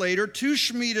 years later, 2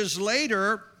 Shemitahs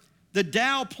later, the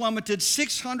Dow plummeted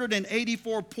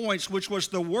 684 points, which was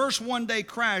the worst one-day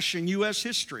crash in U.S.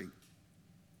 history.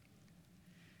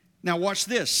 Now watch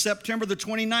this. September the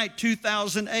 29th,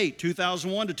 2008.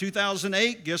 2001 to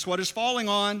 2008, guess what is falling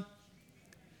on?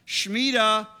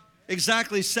 Shemitah.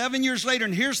 Exactly 7 years later.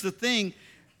 And here's the thing.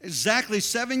 Exactly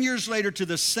 7 years later, to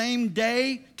the same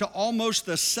day, to almost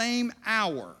the same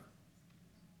hour,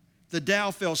 The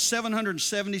Dow fell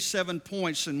 777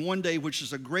 points in one day, which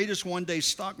is the greatest one-day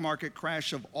stock market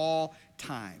crash of all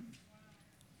time.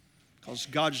 Because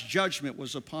God's judgment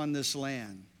was upon this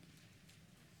land.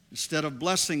 Instead of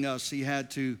blessing us, he had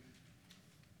to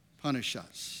punish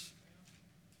us.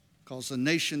 Because the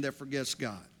nation that forgets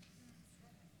God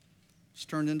is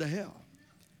turned into hell.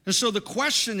 And so the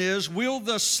question is, will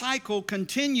the cycle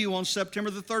continue on September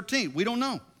the 13th? We don't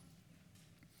know.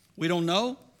 We don't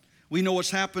know. We know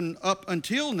what's happened up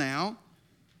until now,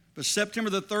 but September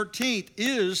the 13th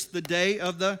is the day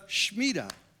of the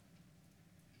Shemitah.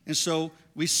 And so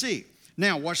we see.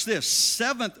 Now, watch this.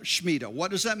 Seventh Shemitah.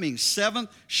 What does that mean? Seventh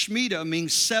Shemitah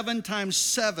means 7 times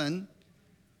 7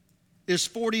 is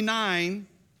 49,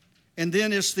 and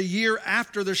then it's the year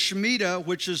after the Shemitah,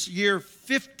 which is year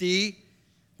 50,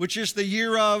 which is the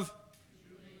year of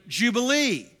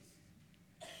Jubilee.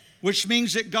 Which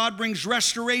means that God brings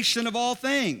restoration of all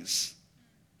things.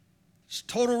 It's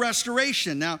total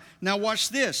restoration. Now watch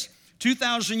this.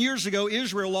 2,000 years ago,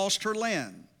 Israel lost her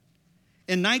land.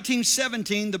 In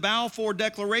 1917, the Balfour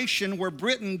Declaration, where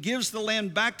Britain gives the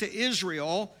land back to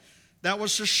Israel, that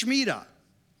was the Shemitah.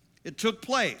 It took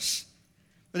place.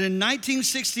 But in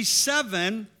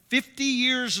 1967, 50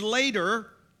 years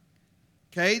later,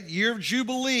 okay, year of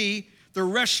Jubilee, the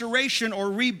restoration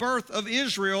or rebirth of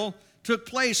Israel took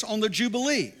place on the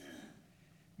Jubilee.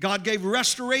 God gave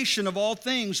restoration of all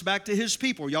things back to his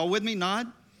people. Y'all with me? Nod?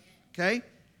 Okay.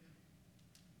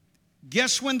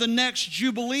 Guess when the next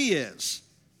Jubilee is?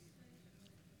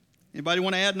 Anybody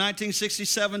want to add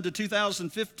 1967 to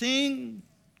 2015?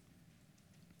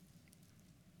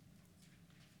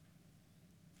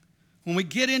 When we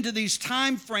get into these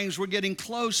time frames, we're getting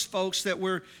close, folks, that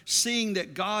we're seeing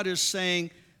that God is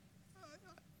saying,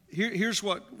 here's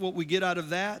what we get out of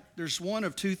that. There's one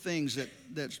of two things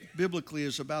that biblically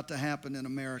is about to happen in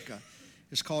America.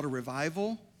 It's called a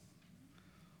revival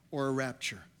or a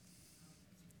rapture.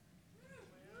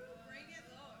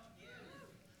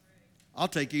 I'll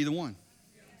take either one.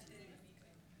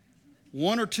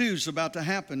 One or two is about to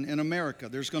happen in America.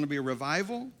 There's going to be a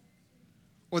revival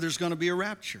or there's going to be a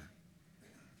rapture.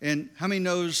 And how many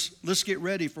knows, let's get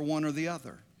ready for one or the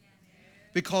other.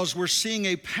 Because we're seeing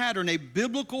a pattern, a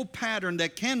biblical pattern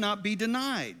that cannot be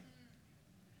denied.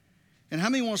 And how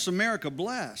many wants America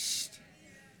blessed?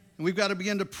 And we've got to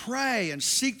begin to pray and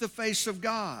seek the face of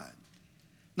God.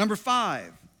 Number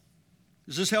 5.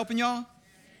 Is this helping y'all?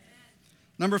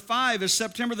 Number 5 is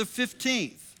September the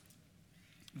 15th.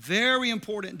 Very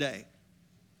important day.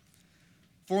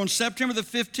 For on September the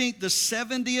 15th, the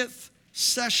 70th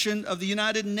session of the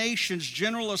United Nations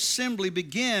General Assembly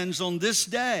begins on this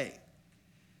day.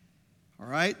 All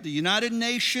right, the United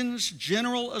Nations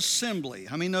General Assembly.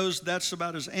 How many knows that's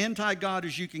about as anti-God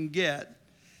as you can get,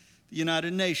 the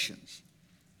United Nations?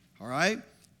 All right,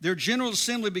 their General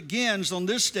Assembly begins on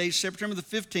this day, September the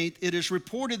 15th. It is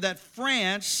reported that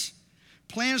France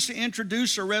plans to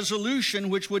introduce a resolution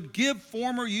which would give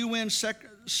former UN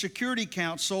Security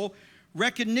Council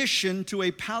recognition to a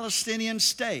Palestinian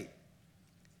state.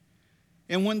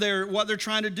 And what they're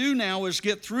trying to do now is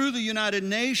get through the United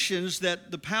Nations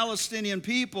that the Palestinian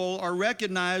people are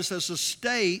recognized as a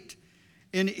state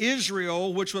in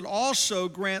Israel, which would also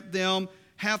grant them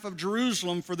half of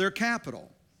Jerusalem for their capital.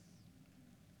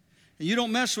 And you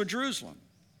don't mess with Jerusalem,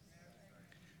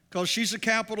 because she's the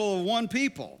capital of one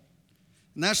people,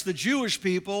 and that's the Jewish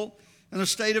people and the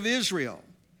state of Israel.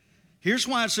 Here's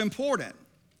why it's important.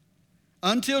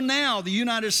 Until now, the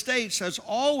United States has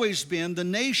always been the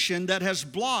nation that has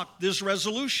blocked this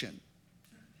resolution.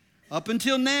 Up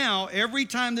until now, every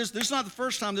time this is not the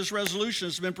first time this resolution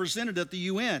has been presented at the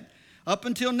UN. Up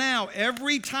until now,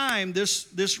 every time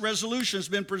this resolution has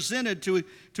been presented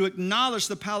to acknowledge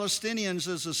the Palestinians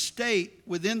as a state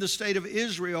within the state of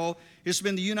Israel, it's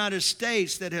been the United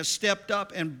States that has stepped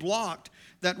up and blocked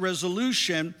that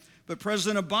resolution. But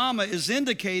President Obama is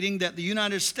indicating that the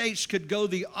United States could go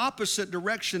the opposite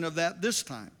direction of that this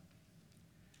time.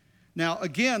 Now,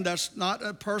 again, that's not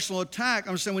a personal attack.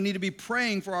 I'm saying we need to be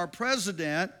praying for our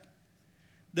president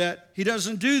that he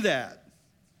doesn't do that,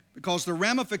 because the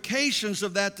ramifications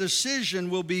of that decision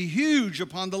will be huge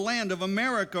upon the land of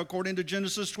America, according to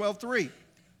Genesis 12:3.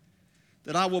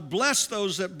 That I will bless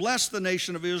those that bless the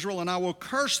nation of Israel, and I will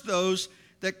curse those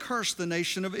that curse the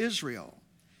nation of Israel.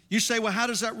 You say, well, how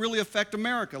does that really affect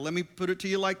America? Let me put it to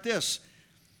you like this.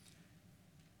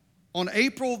 On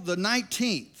April the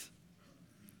 19th,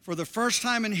 for the first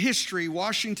time in history,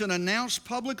 Washington announced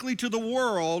publicly to the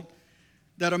world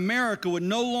that America would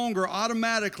no longer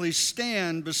automatically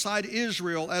stand beside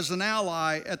Israel as an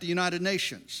ally at the United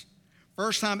Nations.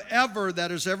 First time ever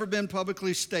that has ever been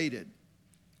publicly stated.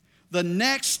 The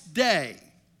next day,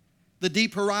 the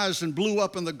Deep Horizon blew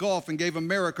up in the Gulf and gave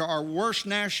America our worst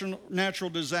natural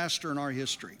disaster in our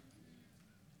history.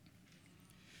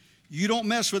 You don't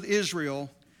mess with Israel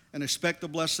and expect the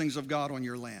blessings of God on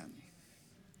your land.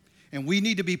 And we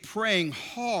need to be praying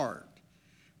hard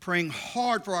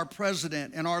for our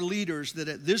president and our leaders that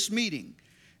at this meeting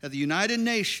at the United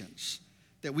Nations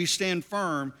that we stand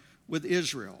firm with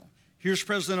Israel. Here's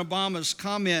President Obama's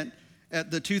comment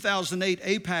at the 2008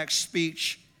 AIPAC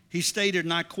speech. He stated,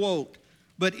 and I quote,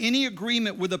 "But any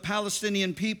agreement with the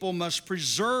Palestinian people must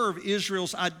preserve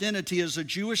Israel's identity as a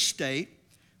Jewish state,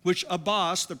 which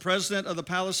Abbas, the president of the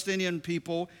Palestinian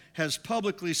people, has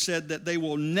publicly said that they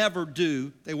will never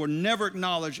do. They will never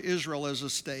acknowledge Israel as a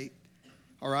state."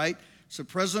 All right? So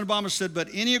President Obama said, "But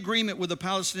any agreement with the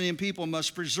Palestinian people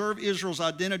must preserve Israel's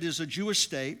identity as a Jewish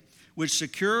state, with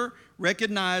secure,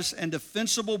 recognized, and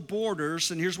defensible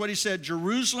borders." And here's what he said: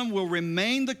 "Jerusalem will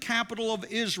remain the capital of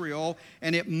Israel,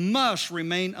 and it must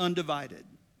remain undivided."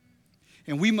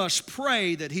 And we must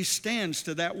pray that he stands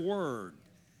to that word,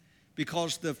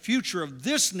 because the future of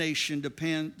this nation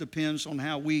depends on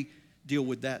how we deal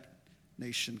with that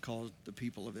nation called the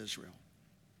people of Israel.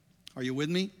 Are you with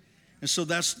me? And so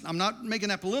I'm not making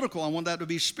that political. I want that to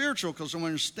be spiritual, because I want to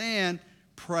understand,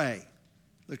 pray.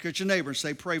 Look at your neighbor and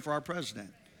say, pray for our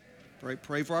president.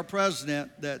 Pray for our president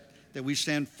that we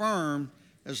stand firm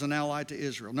as an ally to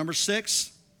Israel. Number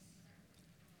 6,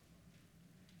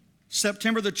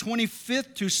 September the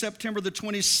 25th to September the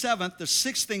 27th, the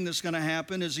sixth thing that's going to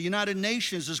happen is the United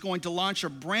Nations is going to launch a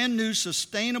brand new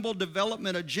sustainable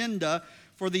development agenda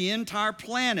for the entire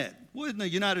planet. Wouldn't the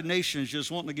United Nations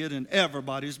just wanting to get in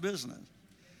everybody's business?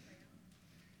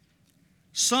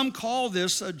 Some call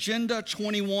this Agenda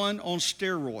 21 on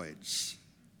steroids.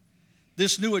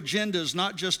 This new agenda is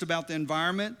not just about the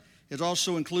environment. It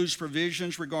also includes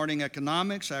provisions regarding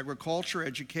economics, agriculture,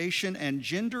 education, and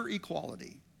gender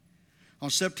equality. On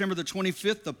September the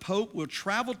 25th, the Pope will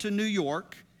travel to New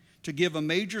York to give a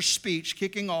major speech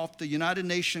kicking off the United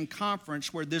Nations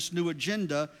conference where this new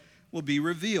agenda will be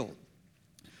revealed.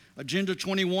 Agenda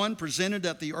 21, presented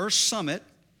at the Earth Summit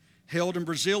held in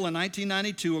Brazil in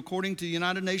 1992, according to the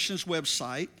United Nations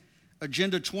website,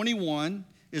 Agenda 21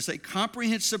 is a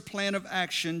comprehensive plan of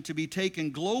action to be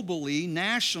taken globally,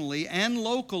 nationally, and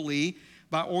locally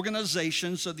by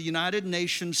organizations of the United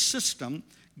Nations system,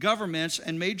 governments,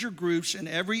 and major groups in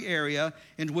every area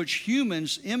in which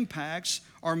humans' impacts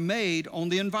are made on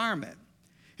the environment.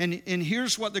 And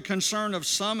here's what the concern of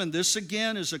some, and this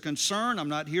again is a concern. I'm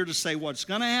not here to say what's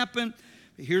going to happen.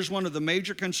 But here's one of the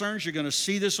major concerns. You're going to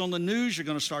see this on the news. You're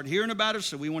going to start hearing about it,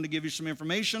 so we want to give you some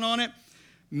information on it.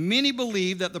 Many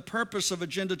believe that the purpose of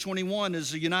Agenda 21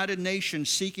 is the United Nations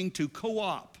seeking to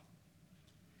co-opt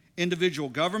individual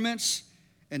governments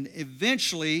and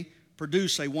eventually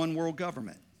produce a one-world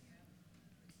government.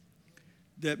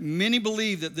 That many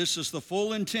believe that this is the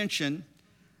full intention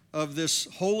of this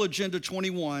whole Agenda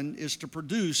 21 is to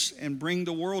produce and bring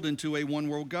the world into a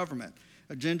one-world government.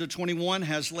 Agenda 21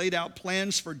 has laid out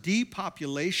plans for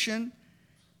depopulation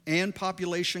and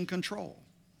population control.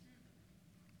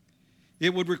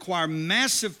 It would require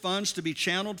massive funds to be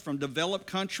channeled from developed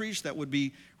countries that would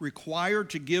be required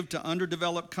to give to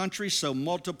underdeveloped countries, so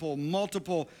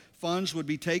multiple funds would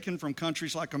be taken from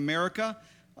countries like America,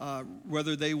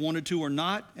 whether they wanted to or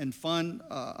not, and fund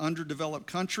underdeveloped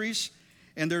countries.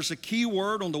 And there's a key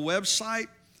word on the website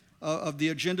of the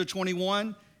Agenda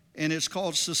 21, and it's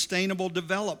called sustainable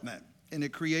development, and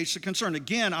it creates a concern.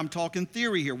 Again, I'm talking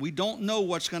theory here. We don't know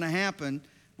what's going to happen.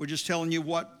 We're just telling you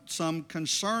what some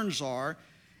concerns are,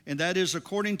 and that is,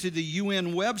 according to the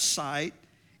UN website,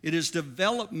 it is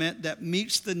development that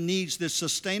meets the needs. This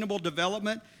sustainable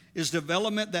development is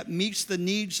development that meets the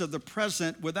needs of the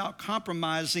present without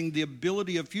compromising the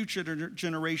ability of future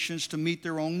generations to meet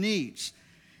their own needs.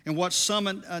 And what some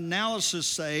analysis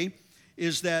say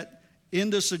is that in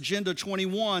this Agenda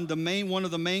 21, one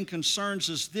of the main concerns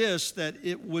is this, that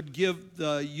it would give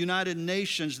the United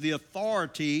Nations the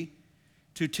authority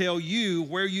to tell you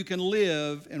where you can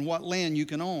live and what land you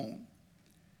can own.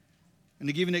 And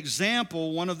to give you an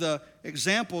example, one of the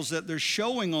examples that they're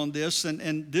showing on this,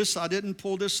 and this, I didn't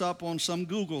pull this up on some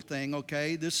Google thing,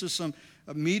 okay? This is some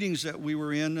meetings that we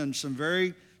were in, and some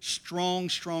very strong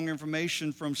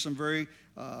information from some very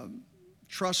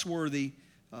trustworthy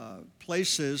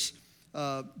places,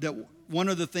 that one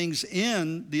of the things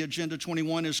in the Agenda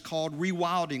 21 is called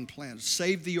rewilding plans.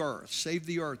 Save the Earth. Save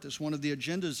the Earth is one of the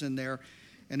agendas in there,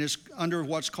 and it's under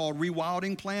what's called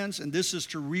rewilding plans, and this is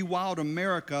to rewild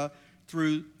America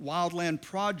through wildland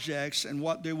projects. And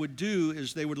what they would do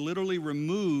is they would literally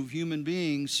remove human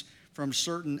beings from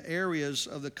certain areas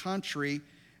of the country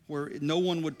where no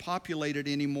one would populate it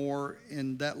anymore,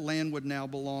 and that land would now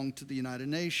belong to the United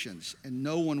Nations, and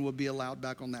no one would be allowed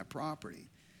back on that property.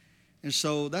 And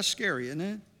so that's scary, isn't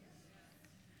it?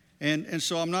 And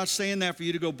so I'm not saying that for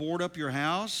you to go board up your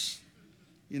house,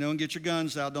 and get your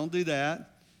guns out. Don't do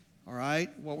that, all right?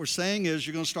 What we're saying is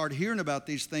you're going to start hearing about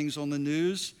these things on the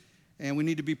news, and we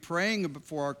need to be praying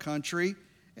for our country,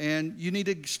 and you need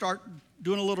to start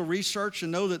doing a little research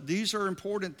and know that these are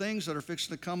important things that are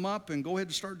fixing to come up, and go ahead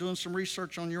and start doing some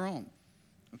research on your own,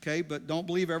 okay? But don't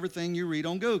believe everything you read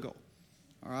on Google,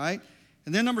 all right?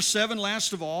 And then number 7,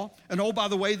 last of all, and oh, by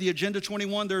the way, the Agenda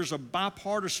 21, there's a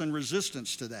bipartisan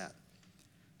resistance to that.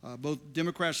 Both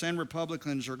Democrats and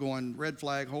Republicans are going, red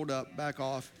flag, hold up, back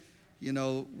off. We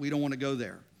don't want to go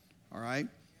there, all right?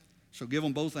 So give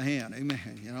them both a hand,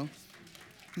 amen,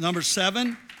 Number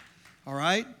 7, all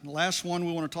right, the last one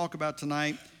we want to talk about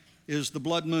tonight is the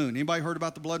blood moon. Anybody heard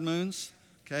about the blood moons?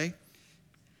 Okay.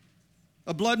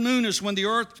 A blood moon is when the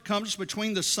earth comes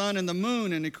between the sun and the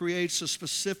moon, and it creates a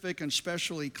specific and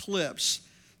special eclipse.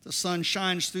 The sun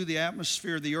shines through the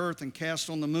atmosphere of the earth and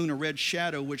casts on the moon a red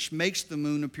shadow, which makes the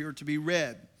moon appear to be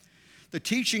red. The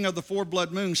teaching of the 4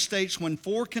 blood moons states when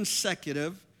 4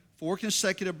 consecutive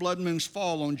blood moons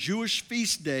fall on Jewish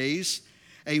feast days,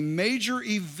 a major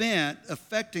event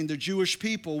affecting the Jewish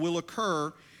people will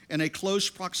occur in a close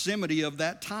proximity of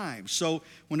that time. So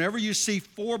whenever you see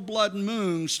 4 blood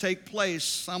moons take place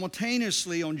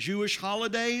simultaneously on Jewish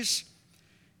holidays,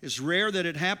 it's rare that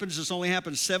it happens. It's only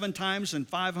happened 7 times in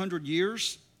 500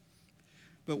 years.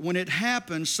 But when it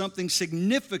happens, something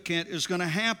significant is going to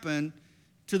happen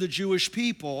to the Jewish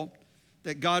people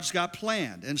that God's got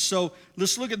planned. And so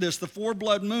let's look at this. The 4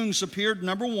 blood moons appeared,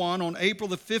 number 1, on April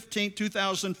the 15th,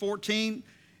 2014.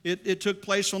 It took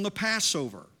place on the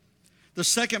Passover. The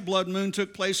 2nd blood moon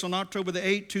took place on October the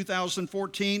 8th,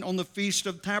 2014, on the Feast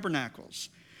of Tabernacles.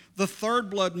 The 3rd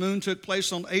blood moon took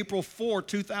place on April 4,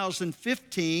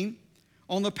 2015,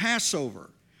 on the Passover.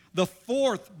 The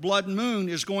 4th blood moon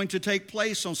is going to take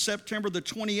place on September the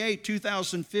 28th,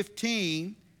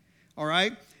 2015, all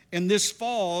right? And this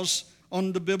falls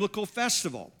on the biblical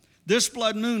festival. This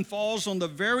blood moon falls on the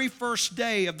very first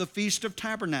day of the Feast of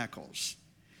Tabernacles.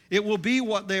 It will be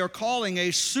what they are calling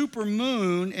a super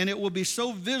moon, and it will be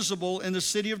so visible in the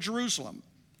city of Jerusalem.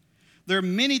 There are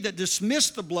many that dismiss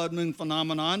the blood moon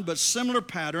phenomenon, but similar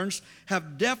patterns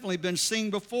have definitely been seen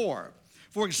before.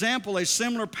 For example, a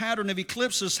similar pattern of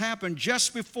eclipses happened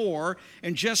just before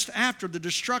and just after the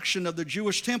destruction of the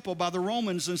Jewish temple by the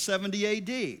Romans in 70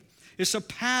 AD. It's a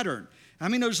pattern. How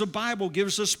many knows the Bible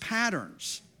gives us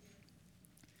patterns?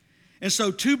 And so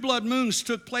 2 blood moons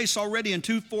took place already in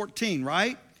 214,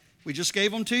 right? We just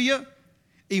gave them to you.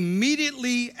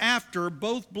 Immediately after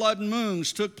both blood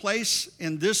moons took place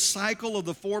in this cycle of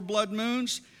the 4 blood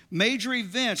moons, major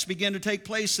events began to take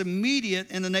place immediate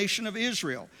in the nation of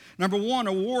Israel. Number 1,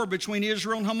 a war between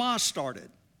Israel and Hamas started.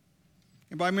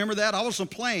 Anybody remember that? I was on a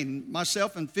plane.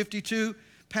 Myself and 52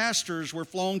 pastors were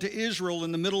flown to Israel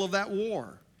in the middle of that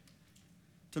war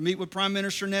to meet with Prime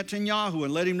Minister Netanyahu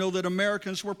and let him know that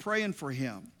Americans were praying for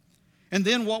him. And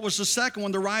then what was the second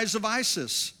one? The rise of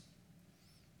ISIS.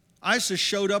 ISIS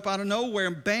showed up out of nowhere,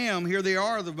 and bam, here they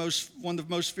are, one of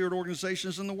the most feared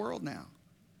organizations in the world now.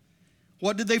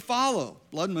 What did they follow?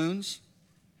 Blood moons.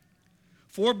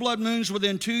 4 blood moons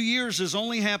within 2 years has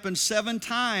only happened 7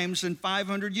 times in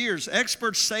 500 years.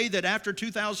 Experts say that after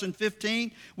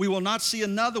 2015, we will not see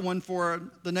another one for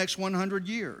the next 100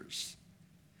 years.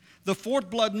 The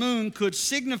 4th blood moon could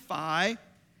signify,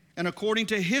 and according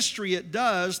to history it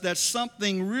does, that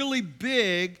something really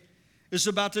big is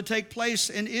about to take place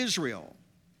in Israel.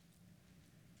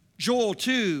 Joel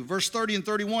 2, verse 30 and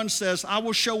 31 says, I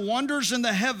will show wonders in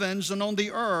the heavens and on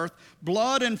the earth,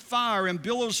 blood and fire and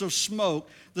billows of smoke.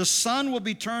 The sun will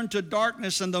be turned to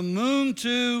darkness and the moon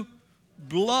to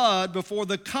blood before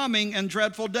the coming and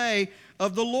dreadful day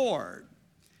of the Lord.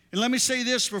 And let me say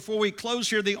this before we close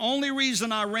here. The only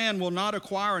reason Iran will not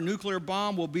acquire a nuclear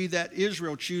bomb will be that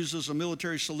Israel chooses a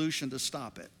military solution to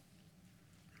stop it.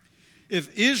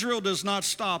 If Israel does not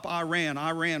stop Iran,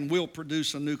 Iran will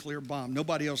produce a nuclear bomb.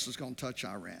 Nobody else is going to touch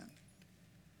Iran.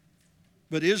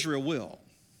 But Israel will.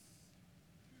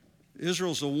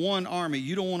 Israel's the one army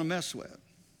you don't want to mess with.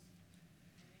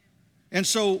 And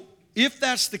so if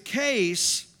that's the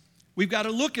case, we've got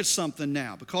to look at something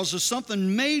now, because if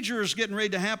something major is getting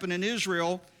ready to happen in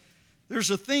Israel,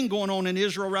 there's a thing going on in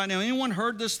Israel right now. Anyone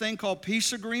heard this thing called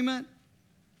peace agreement?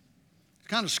 It's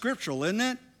kind of scriptural, isn't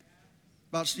it?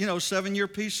 About, 7-year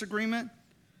peace agreement.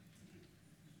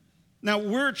 Now,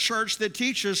 we're a church that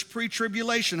teaches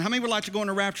pre-tribulation. How many would like to go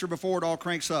into rapture before it all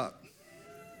cranks up?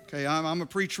 Okay, I'm a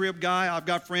pre-trib guy. I've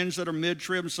got friends that are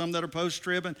mid-trib and some that are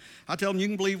post-trib. And I tell them, you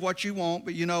can believe what you want,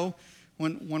 but you know,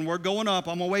 when we're going up,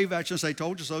 I'm going to wave at you and say,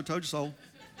 told you so, told you so.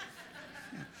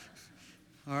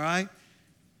 All right?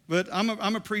 But I'm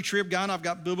a pre-trib guy, and I've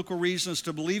got biblical reasons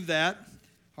to believe that.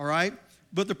 All right?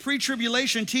 But the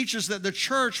pre-tribulation teaches that the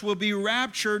church will be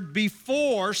raptured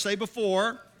before, say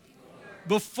before.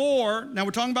 Before. Now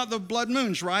we're talking about the blood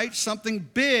moons, right? Something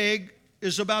big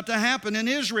is about to happen in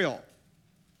Israel.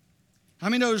 How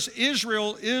many knows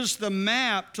Israel is the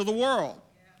map to the world?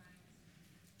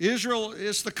 Israel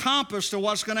is the compass to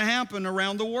what's going to happen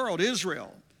around the world,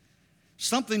 Israel.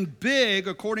 Something big,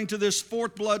 according to this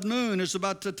fourth blood moon, is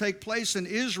about to take place in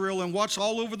Israel, and what's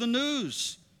all over the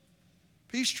news?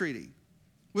 Peace treaty.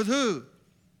 With who?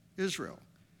 Israel.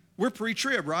 We're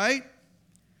pre-trib, right?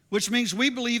 Which means we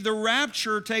believe the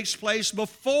rapture takes place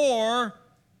before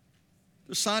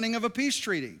the signing of a peace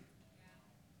treaty.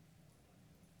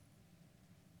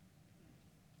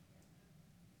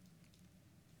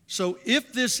 So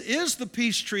if this is the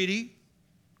peace treaty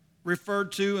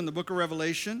referred to in the book of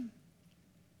Revelation,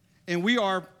 and we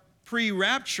are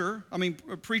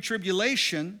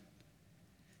pre-tribulation,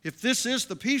 if this is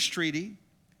the peace treaty,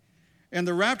 and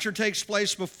the rapture takes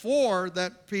place before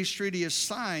that peace treaty is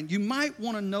signed, you might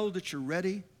want to know that you're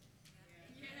ready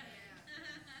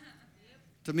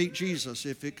to meet Jesus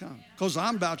if it comes. Because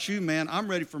I'm about you, man. I'm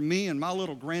ready for me and my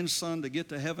little grandson to get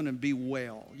to heaven and be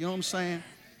well. You know what I'm saying?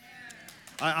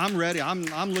 I'm ready.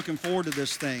 I'm looking forward to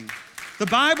this thing. The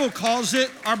Bible calls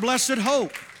it our blessed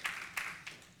hope.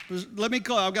 Let me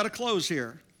go. I've got to close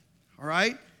here. All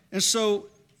right? And so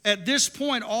at this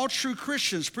point, all true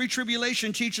Christians,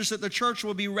 pre-tribulation teaches that the church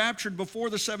will be raptured before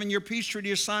the 7-year peace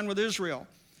treaty is signed with Israel.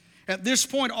 At this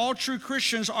point, all true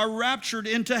Christians are raptured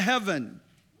into heaven.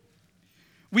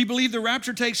 We believe the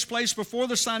rapture takes place before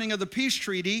the signing of the peace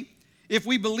treaty. If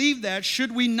we believe that,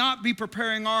 should we not be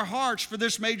preparing our hearts for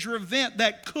this major event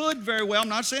that could very well, I'm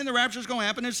not saying the rapture is going to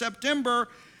happen in September,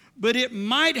 but it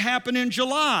might happen in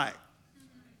July.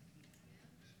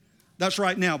 That's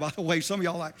right now, by the way. Some of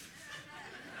y'all like,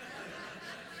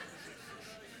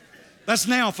 that's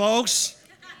now, folks.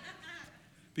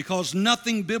 Because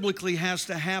nothing biblically has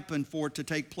to happen for it to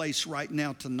take place right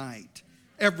now tonight.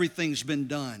 Everything's been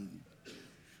done.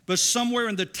 But somewhere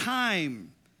in the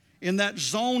time, in that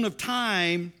zone of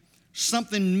time,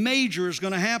 something major is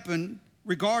going to happen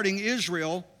regarding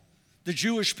Israel, the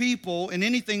Jewish people, and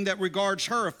anything that regards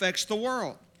her affects the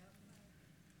world.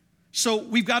 So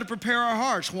we've got to prepare our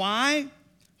hearts. Why?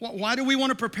 Why do we want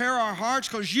to prepare our hearts?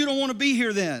 Because you don't want to be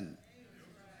here then.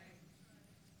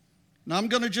 Now I'm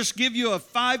going to just give you a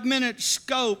 5-minute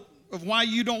scope of why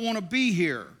you don't want to be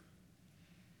here.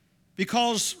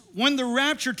 Because when the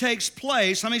rapture takes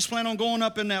place, how many's plan on going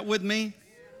up in that with me?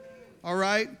 All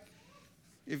right?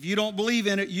 If you don't believe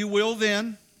in it, you will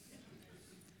then.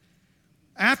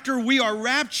 After we are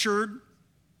raptured,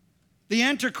 the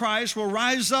Antichrist will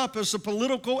rise up as a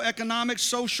political, economic,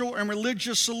 social, and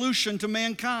religious solution to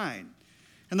mankind.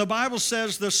 And the Bible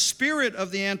says the spirit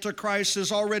of the Antichrist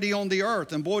is already on the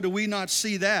earth. And boy, do we not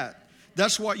see that.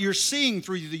 That's what you're seeing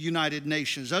through the United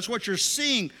Nations. That's what you're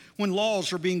seeing when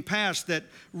laws are being passed that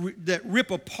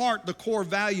rip apart the core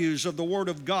values of the Word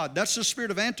of God. That's the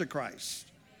spirit of Antichrist.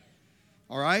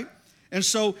 All right? And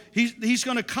so he's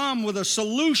going to come with a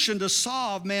solution to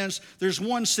solve man's, there's 1-6,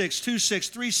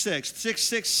 2-6, 3-6,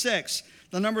 666.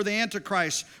 The number of the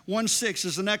Antichrist. 1-6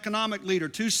 is an economic leader.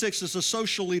 2-6 is a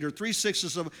social leader. 3-6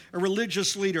 is a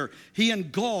religious leader. He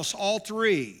engulfs all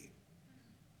three.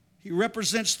 He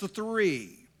represents the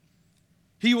three.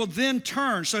 He will then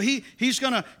turn. So he's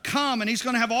going to come and he's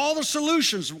going to have all the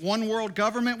solutions. One world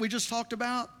government we just talked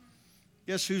about.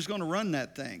 Guess who's going to run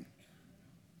that thing?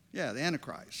 Yeah, the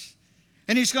Antichrist.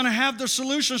 And he's going to have the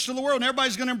solutions to the world. And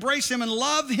everybody's going to embrace him and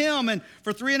love him. And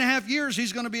for 3.5 years,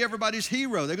 he's going to be everybody's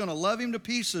hero. They're going to love him to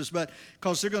pieces, but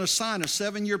because they're going to sign a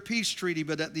 7-year peace treaty.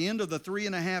 But at the end of the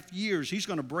 3.5 years, he's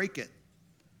going to break it.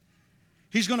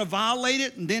 He's going to violate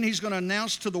it, and then he's going to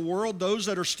announce to the world, those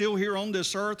that are still here on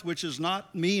this earth, which is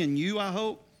not me and you, I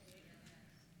hope.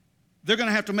 They're going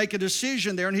to have to make a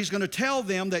decision there, and he's going to tell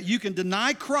them that you can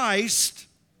deny Christ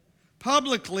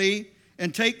publicly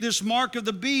and take this mark of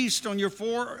the beast on your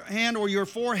forehand or your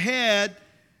forehead,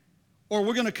 or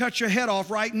we're going to cut your head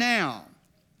off right now.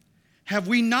 Have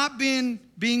we not been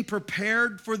being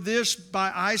prepared for this by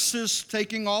ISIS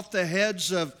taking off the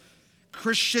heads of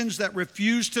Christians that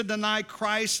refuse to deny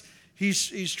Christ?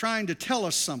 He's trying to tell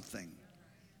us something.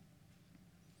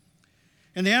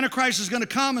 And the Antichrist is going to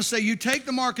come and say, you take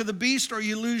the mark of the beast or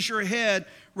you lose your head.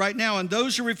 right now. And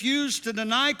those who refuse to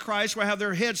deny Christ will have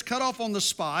their heads cut off on the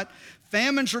spot.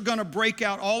 Famines are going to break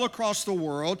out all across the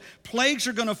world. Plagues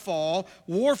are going to fall.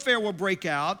 Warfare will break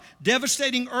out.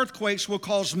 Devastating earthquakes will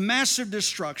cause massive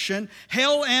destruction.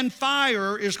 Hell and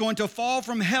fire is going to fall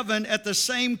from heaven at the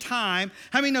same time.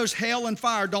 How many knows hell and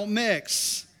fire don't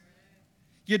mix?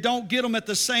 You don't get them at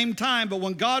the same time, but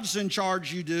when God's in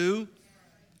charge, you do.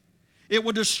 It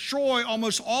will destroy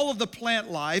almost all of the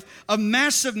plant life. A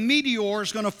massive meteor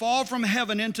is going to fall from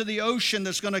heaven into the ocean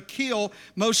that's going to kill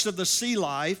most of the sea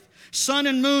life. Sun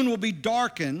and moon will be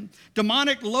darkened.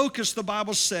 Demonic locusts, the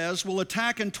Bible says, will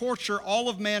attack and torture all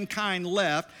of mankind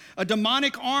left. A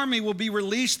demonic army will be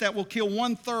released that will kill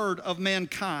 1/3 of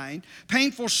mankind.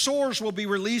 Painful sores will be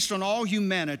released on all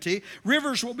humanity.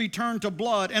 Rivers will be turned to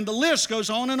blood, and the list goes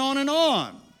on and on and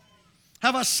on.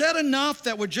 Have I said enough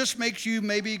that would just make you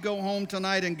maybe go home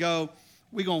tonight and go,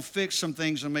 we're going to fix some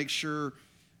things and make sure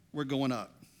we're going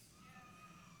up?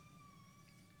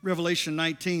 Revelation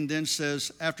 19 then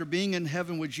says, after being in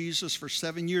heaven with Jesus for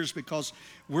 7 years, because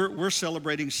we're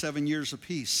celebrating 7 years of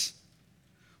peace,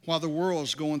 while the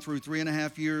world's going through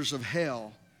 3.5 years of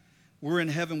hell, we're in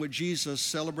heaven with Jesus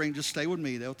celebrating. Just stay with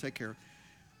me, they'll take care.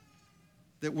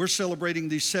 That we're celebrating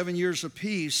these 7 years of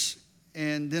peace,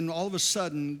 and then all of a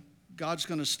sudden, God's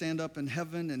going to stand up in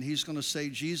heaven and he's going to say,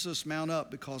 Jesus, mount up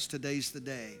because today's the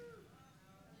day.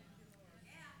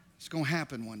 It's going to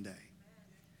happen one day.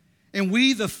 And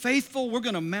we, the faithful, we're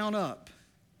going to mount up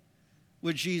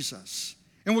with Jesus.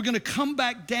 And we're going to come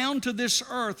back down to this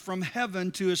earth from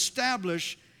heaven to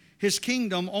establish his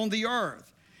kingdom on the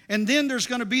earth. And then there's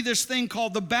going to be this thing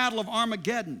called the Battle of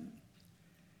Armageddon.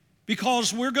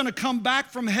 Because we're going to come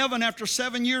back from heaven after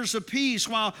 7 years of peace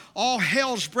while all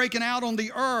hell's breaking out on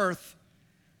the earth.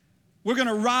 We're going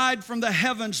to ride from the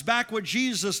heavens back with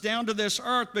Jesus down to this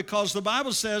earth, because the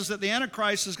Bible says that the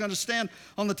Antichrist is going to stand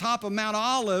on the top of Mount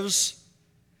Olives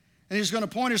and he's going to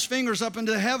point his fingers up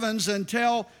into the heavens and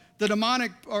tell the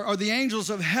demonic or the angels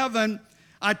of heaven,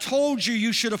 I told you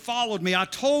you should have followed me. I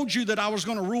told you that I was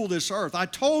going to rule this earth. I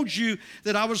told you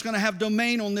that I was going to have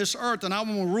domain on this earth and I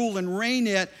will rule and reign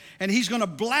it. And he's going to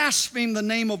blaspheme the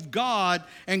name of God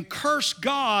and curse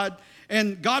God,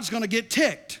 and God's going to get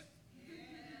ticked.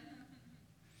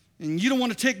 And you don't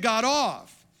want to tick God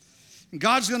off. And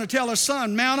God's going to tell his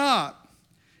son, mount up.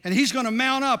 And he's going to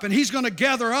mount up and he's going to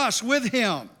gather us with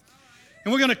him.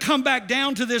 And we're going to come back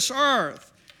down to this earth.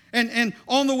 And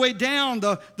on the way down,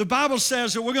 the Bible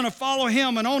says that we're going to follow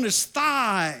him, and on his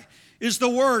thigh is the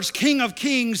words King of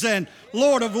Kings and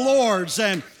Lord of Lords.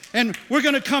 And we're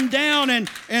going to come down and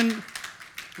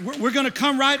we're going to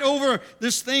come right over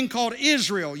this thing called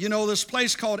Israel, you know, this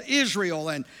place called Israel.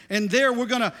 And there we're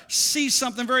going to see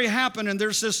something very happen. And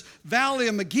there's this valley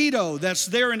of Megiddo that's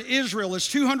there in Israel. It's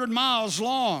 200 miles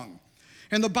long.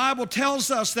 And the Bible tells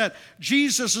us that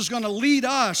Jesus is going to lead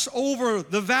us over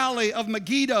the valley of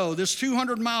Megiddo, this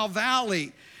 200-mile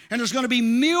valley. And there's going to be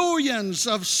millions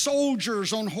of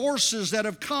soldiers on horses that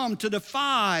have come to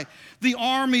defy the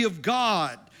army of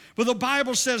God. But the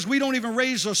Bible says we don't even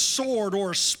raise a sword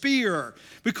or a spear,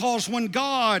 because when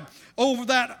God, over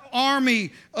that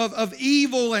army of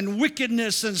evil and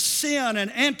wickedness and sin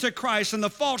and Antichrist and the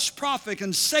false prophet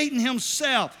and Satan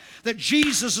himself, that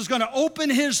Jesus is going to open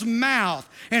his mouth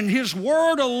and his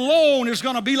word alone is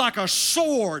going to be like a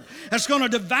sword that's going to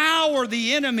devour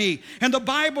the enemy. And the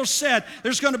Bible said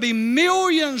there's going to be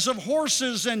millions of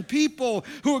horses and people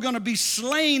who are going to be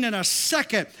slain in a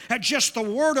second at just the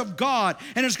word of God.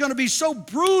 And it's going to be so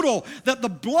brutal that the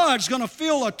blood's going to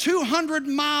fill a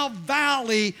 200-mile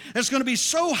valley that's going to be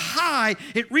so high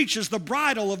it reaches the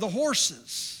bridle of the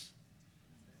horses.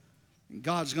 And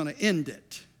God's going to end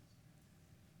it.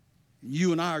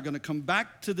 You and I are going to come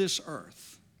back to this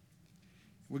earth.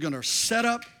 We're going to set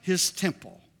up his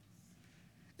temple.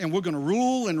 And we're going to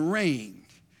rule and reign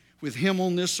with him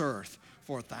on this earth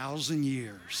for 1,000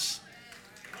 years.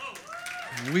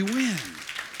 And we win.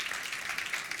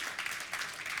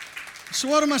 So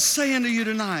what am I saying to you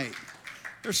tonight?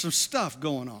 There's some stuff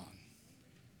going on.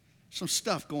 Some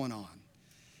stuff going on.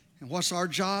 And what's our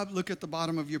job? Look at the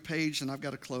bottom of your page, and I've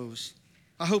got to close.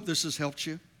 I hope this has helped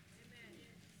you.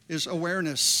 Is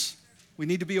awareness. We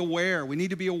need to be aware. We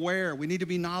need to be aware. We need to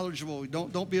be knowledgeable.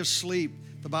 Don't be asleep.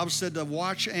 The Bible said to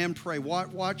watch and pray.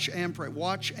 Watch and pray.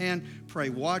 Watch and pray.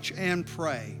 Watch and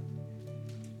pray.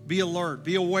 Be alert.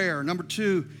 Be aware. Number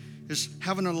 2 is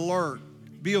have an alert.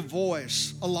 Be a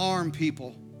voice. Alarm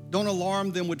people. Don't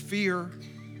alarm them with fear.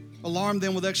 Alarm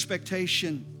them with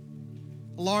expectation.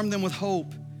 Alarm them with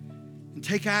hope. And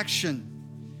take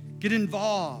action. Get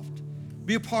involved.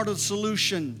 Be a part of the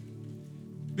solution.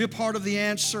 Be a part of the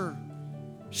answer.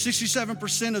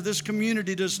 67% of this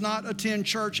community does not attend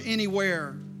church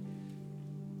anywhere.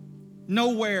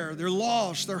 Nowhere. They're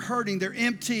lost, they're hurting, they're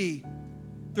empty.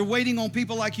 They're waiting on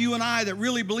people like you and I that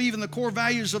really believe in the core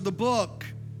values of the book.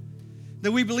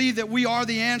 That we believe that we are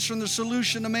the answer and the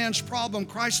solution to man's problem.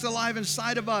 Christ alive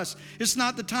inside of us. It's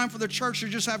not the time for the church to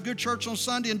just have good church on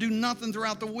Sunday and do nothing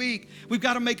throughout the week. We've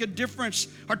got to make a difference.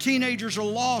 Our teenagers are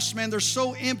lost, man. They're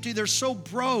so empty. They're so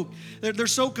broke. They're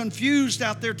so confused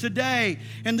out there today.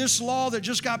 And this law that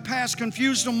just got passed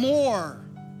confused them more.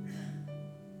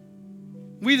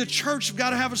 We, the church, have got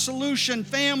to have a solution.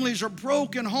 Families are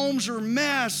broken. Homes are a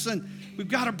mess. And we've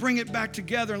got to bring it back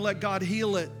together and let God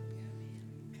heal it.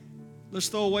 Let's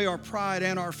throw away our pride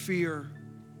and our fear.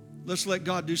 Let's let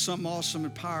God do something awesome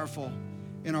and powerful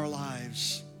in our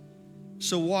lives.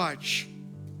 So watch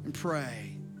and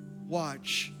pray.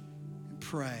 Watch and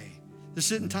pray.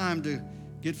 This isn't time to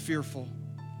get fearful.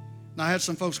 Now, I had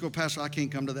some folks go, Pastor, I can't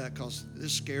come to that because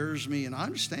this scares me, and I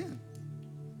understand.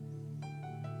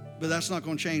 But that's not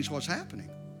going to change what's happening.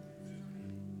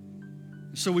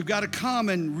 So we've got to come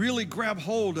and really grab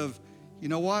hold of, you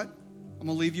know what? I'm going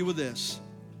to leave you with this.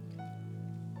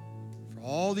 For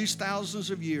all these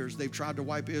thousands of years, they've tried to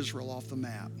wipe Israel off the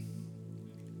map.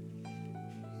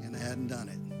 And they hadn't done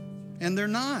it. And they're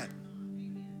not.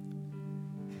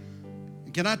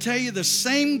 Can I tell you, the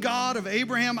same God of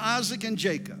Abraham, Isaac, and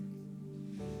Jacob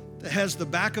that has the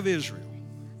back of Israel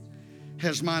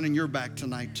has mine and your back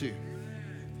tonight too.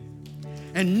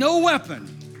 And no weapon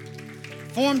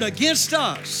formed against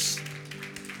us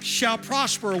shall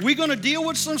prosper. Are we going to deal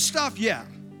with some stuff? Yeah.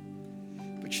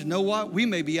 But you know what? We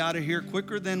may be out of here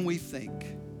quicker than we think.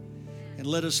 And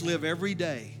let us live every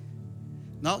day,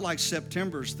 not like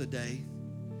September's the day,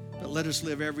 but let us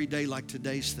live every day like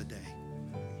today's the day,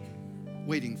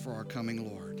 waiting for our coming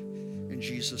Lord. In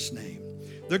Jesus' name.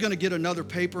 They're going to get another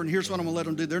paper, and here's what I'm going to let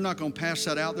them do. They're not going to pass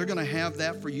that out. They're going to have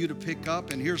that for you to pick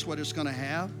up, and here's what it's going to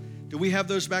have. Do we have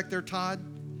those back there, Todd?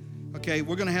 Okay,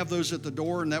 we're going to have those at the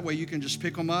door, and that way you can just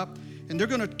pick them up. And they're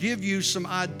going to give you some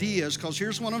ideas, because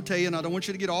here's what I'll tell you, and I don't want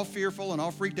you to get all fearful and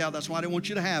all freaked out. That's why I didn't want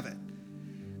you to have it.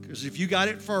 Because if you got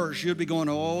it first, you'd be going,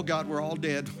 oh, God, we're all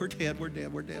dead. We're dead, we're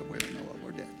dead, we're dead.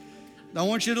 We're dead. Don't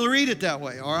want you to read it that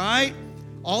way, all right?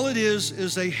 All it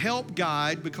is a help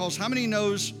guide, because how many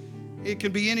knows it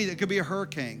could be anything? It could be a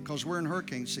hurricane, because we're in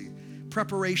hurricane season.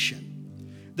 Preparation.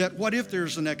 That what if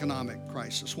there's an economic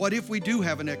crisis? What if we do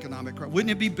have an economic crisis?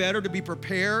 Wouldn't it be better to be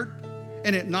prepared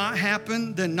and it not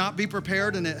happen than not be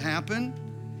prepared and it happen?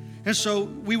 And so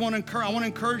I want to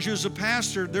encourage you as a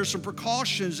pastor, there's some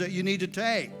precautions that you need to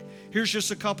take. Here's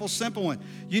just a couple simple ones.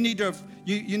 You need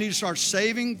to start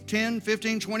saving 10,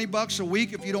 15, 20 bucks a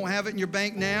week if you don't have it in your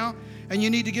bank now. And you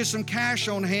need to get some cash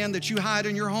on hand that you hide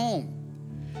in your home.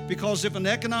 Because if an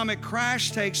economic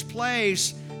crash takes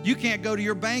place, you can't go to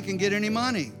your bank and get any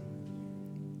money.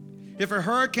 If a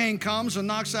hurricane comes and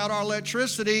knocks out our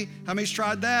electricity, how many's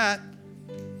tried that?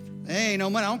 Hey, ain't no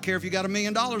money. I don't care if you got $1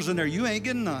 million in there. You ain't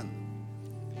getting none.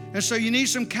 And so you need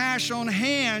some cash on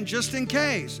hand just in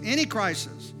case. Any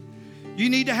crisis. You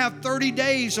need to have 30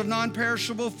 days of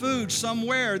non-perishable food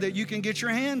somewhere that you can get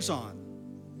your hands on.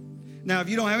 Now, if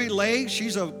you don't have any, Lay,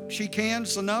 she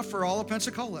cans enough for all of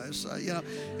Pensacola,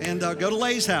 and go to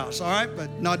Lay's house, all right?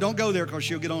 But no, don't go there because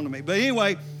she'll get on to me. But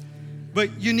anyway,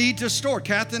 but you need to store.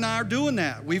 Kathy and I are doing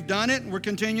that. We've done it, and we're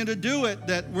continuing to do it,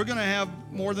 that we're going to have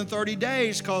more than 30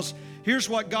 days, because here's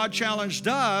what God challenged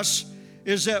us,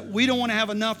 is that we don't want to have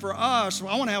enough for us.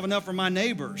 I want to have enough for my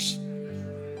neighbors,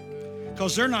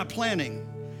 because they're not planning.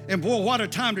 And boy, what a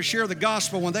time to share the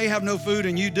gospel when they have no food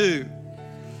and you do.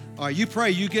 All right, you pray,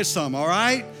 you get some, all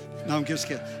right? No, I'm just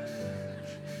kidding.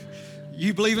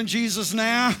 You believe in Jesus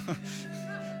now?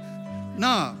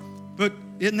 No, but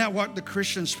isn't that what the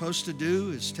Christian's supposed to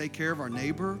do, is take care of our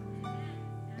neighbor?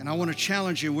 And I want to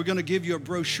challenge you. We're going to give you a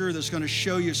brochure that's going to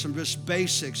show you some just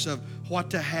basics of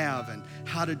what to have and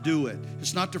how to do it.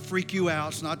 It's not to freak you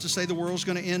out. It's not to say the world's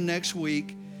going to end next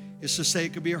week. It's to say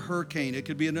it could be a hurricane. It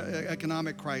could be an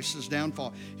economic crisis,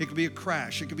 downfall. It could be a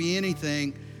crash. It could be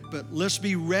anything. But let's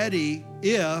be ready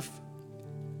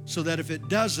so that if it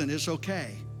doesn't, it's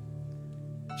okay.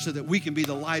 So that we can be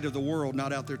the light of the world,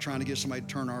 not out there trying to get somebody to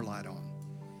turn our light on.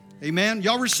 Amen?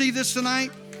 Y'all receive this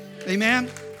tonight? Amen?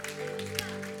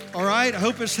 All right, I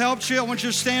hope it's helped you. I want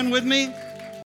you to stand with me.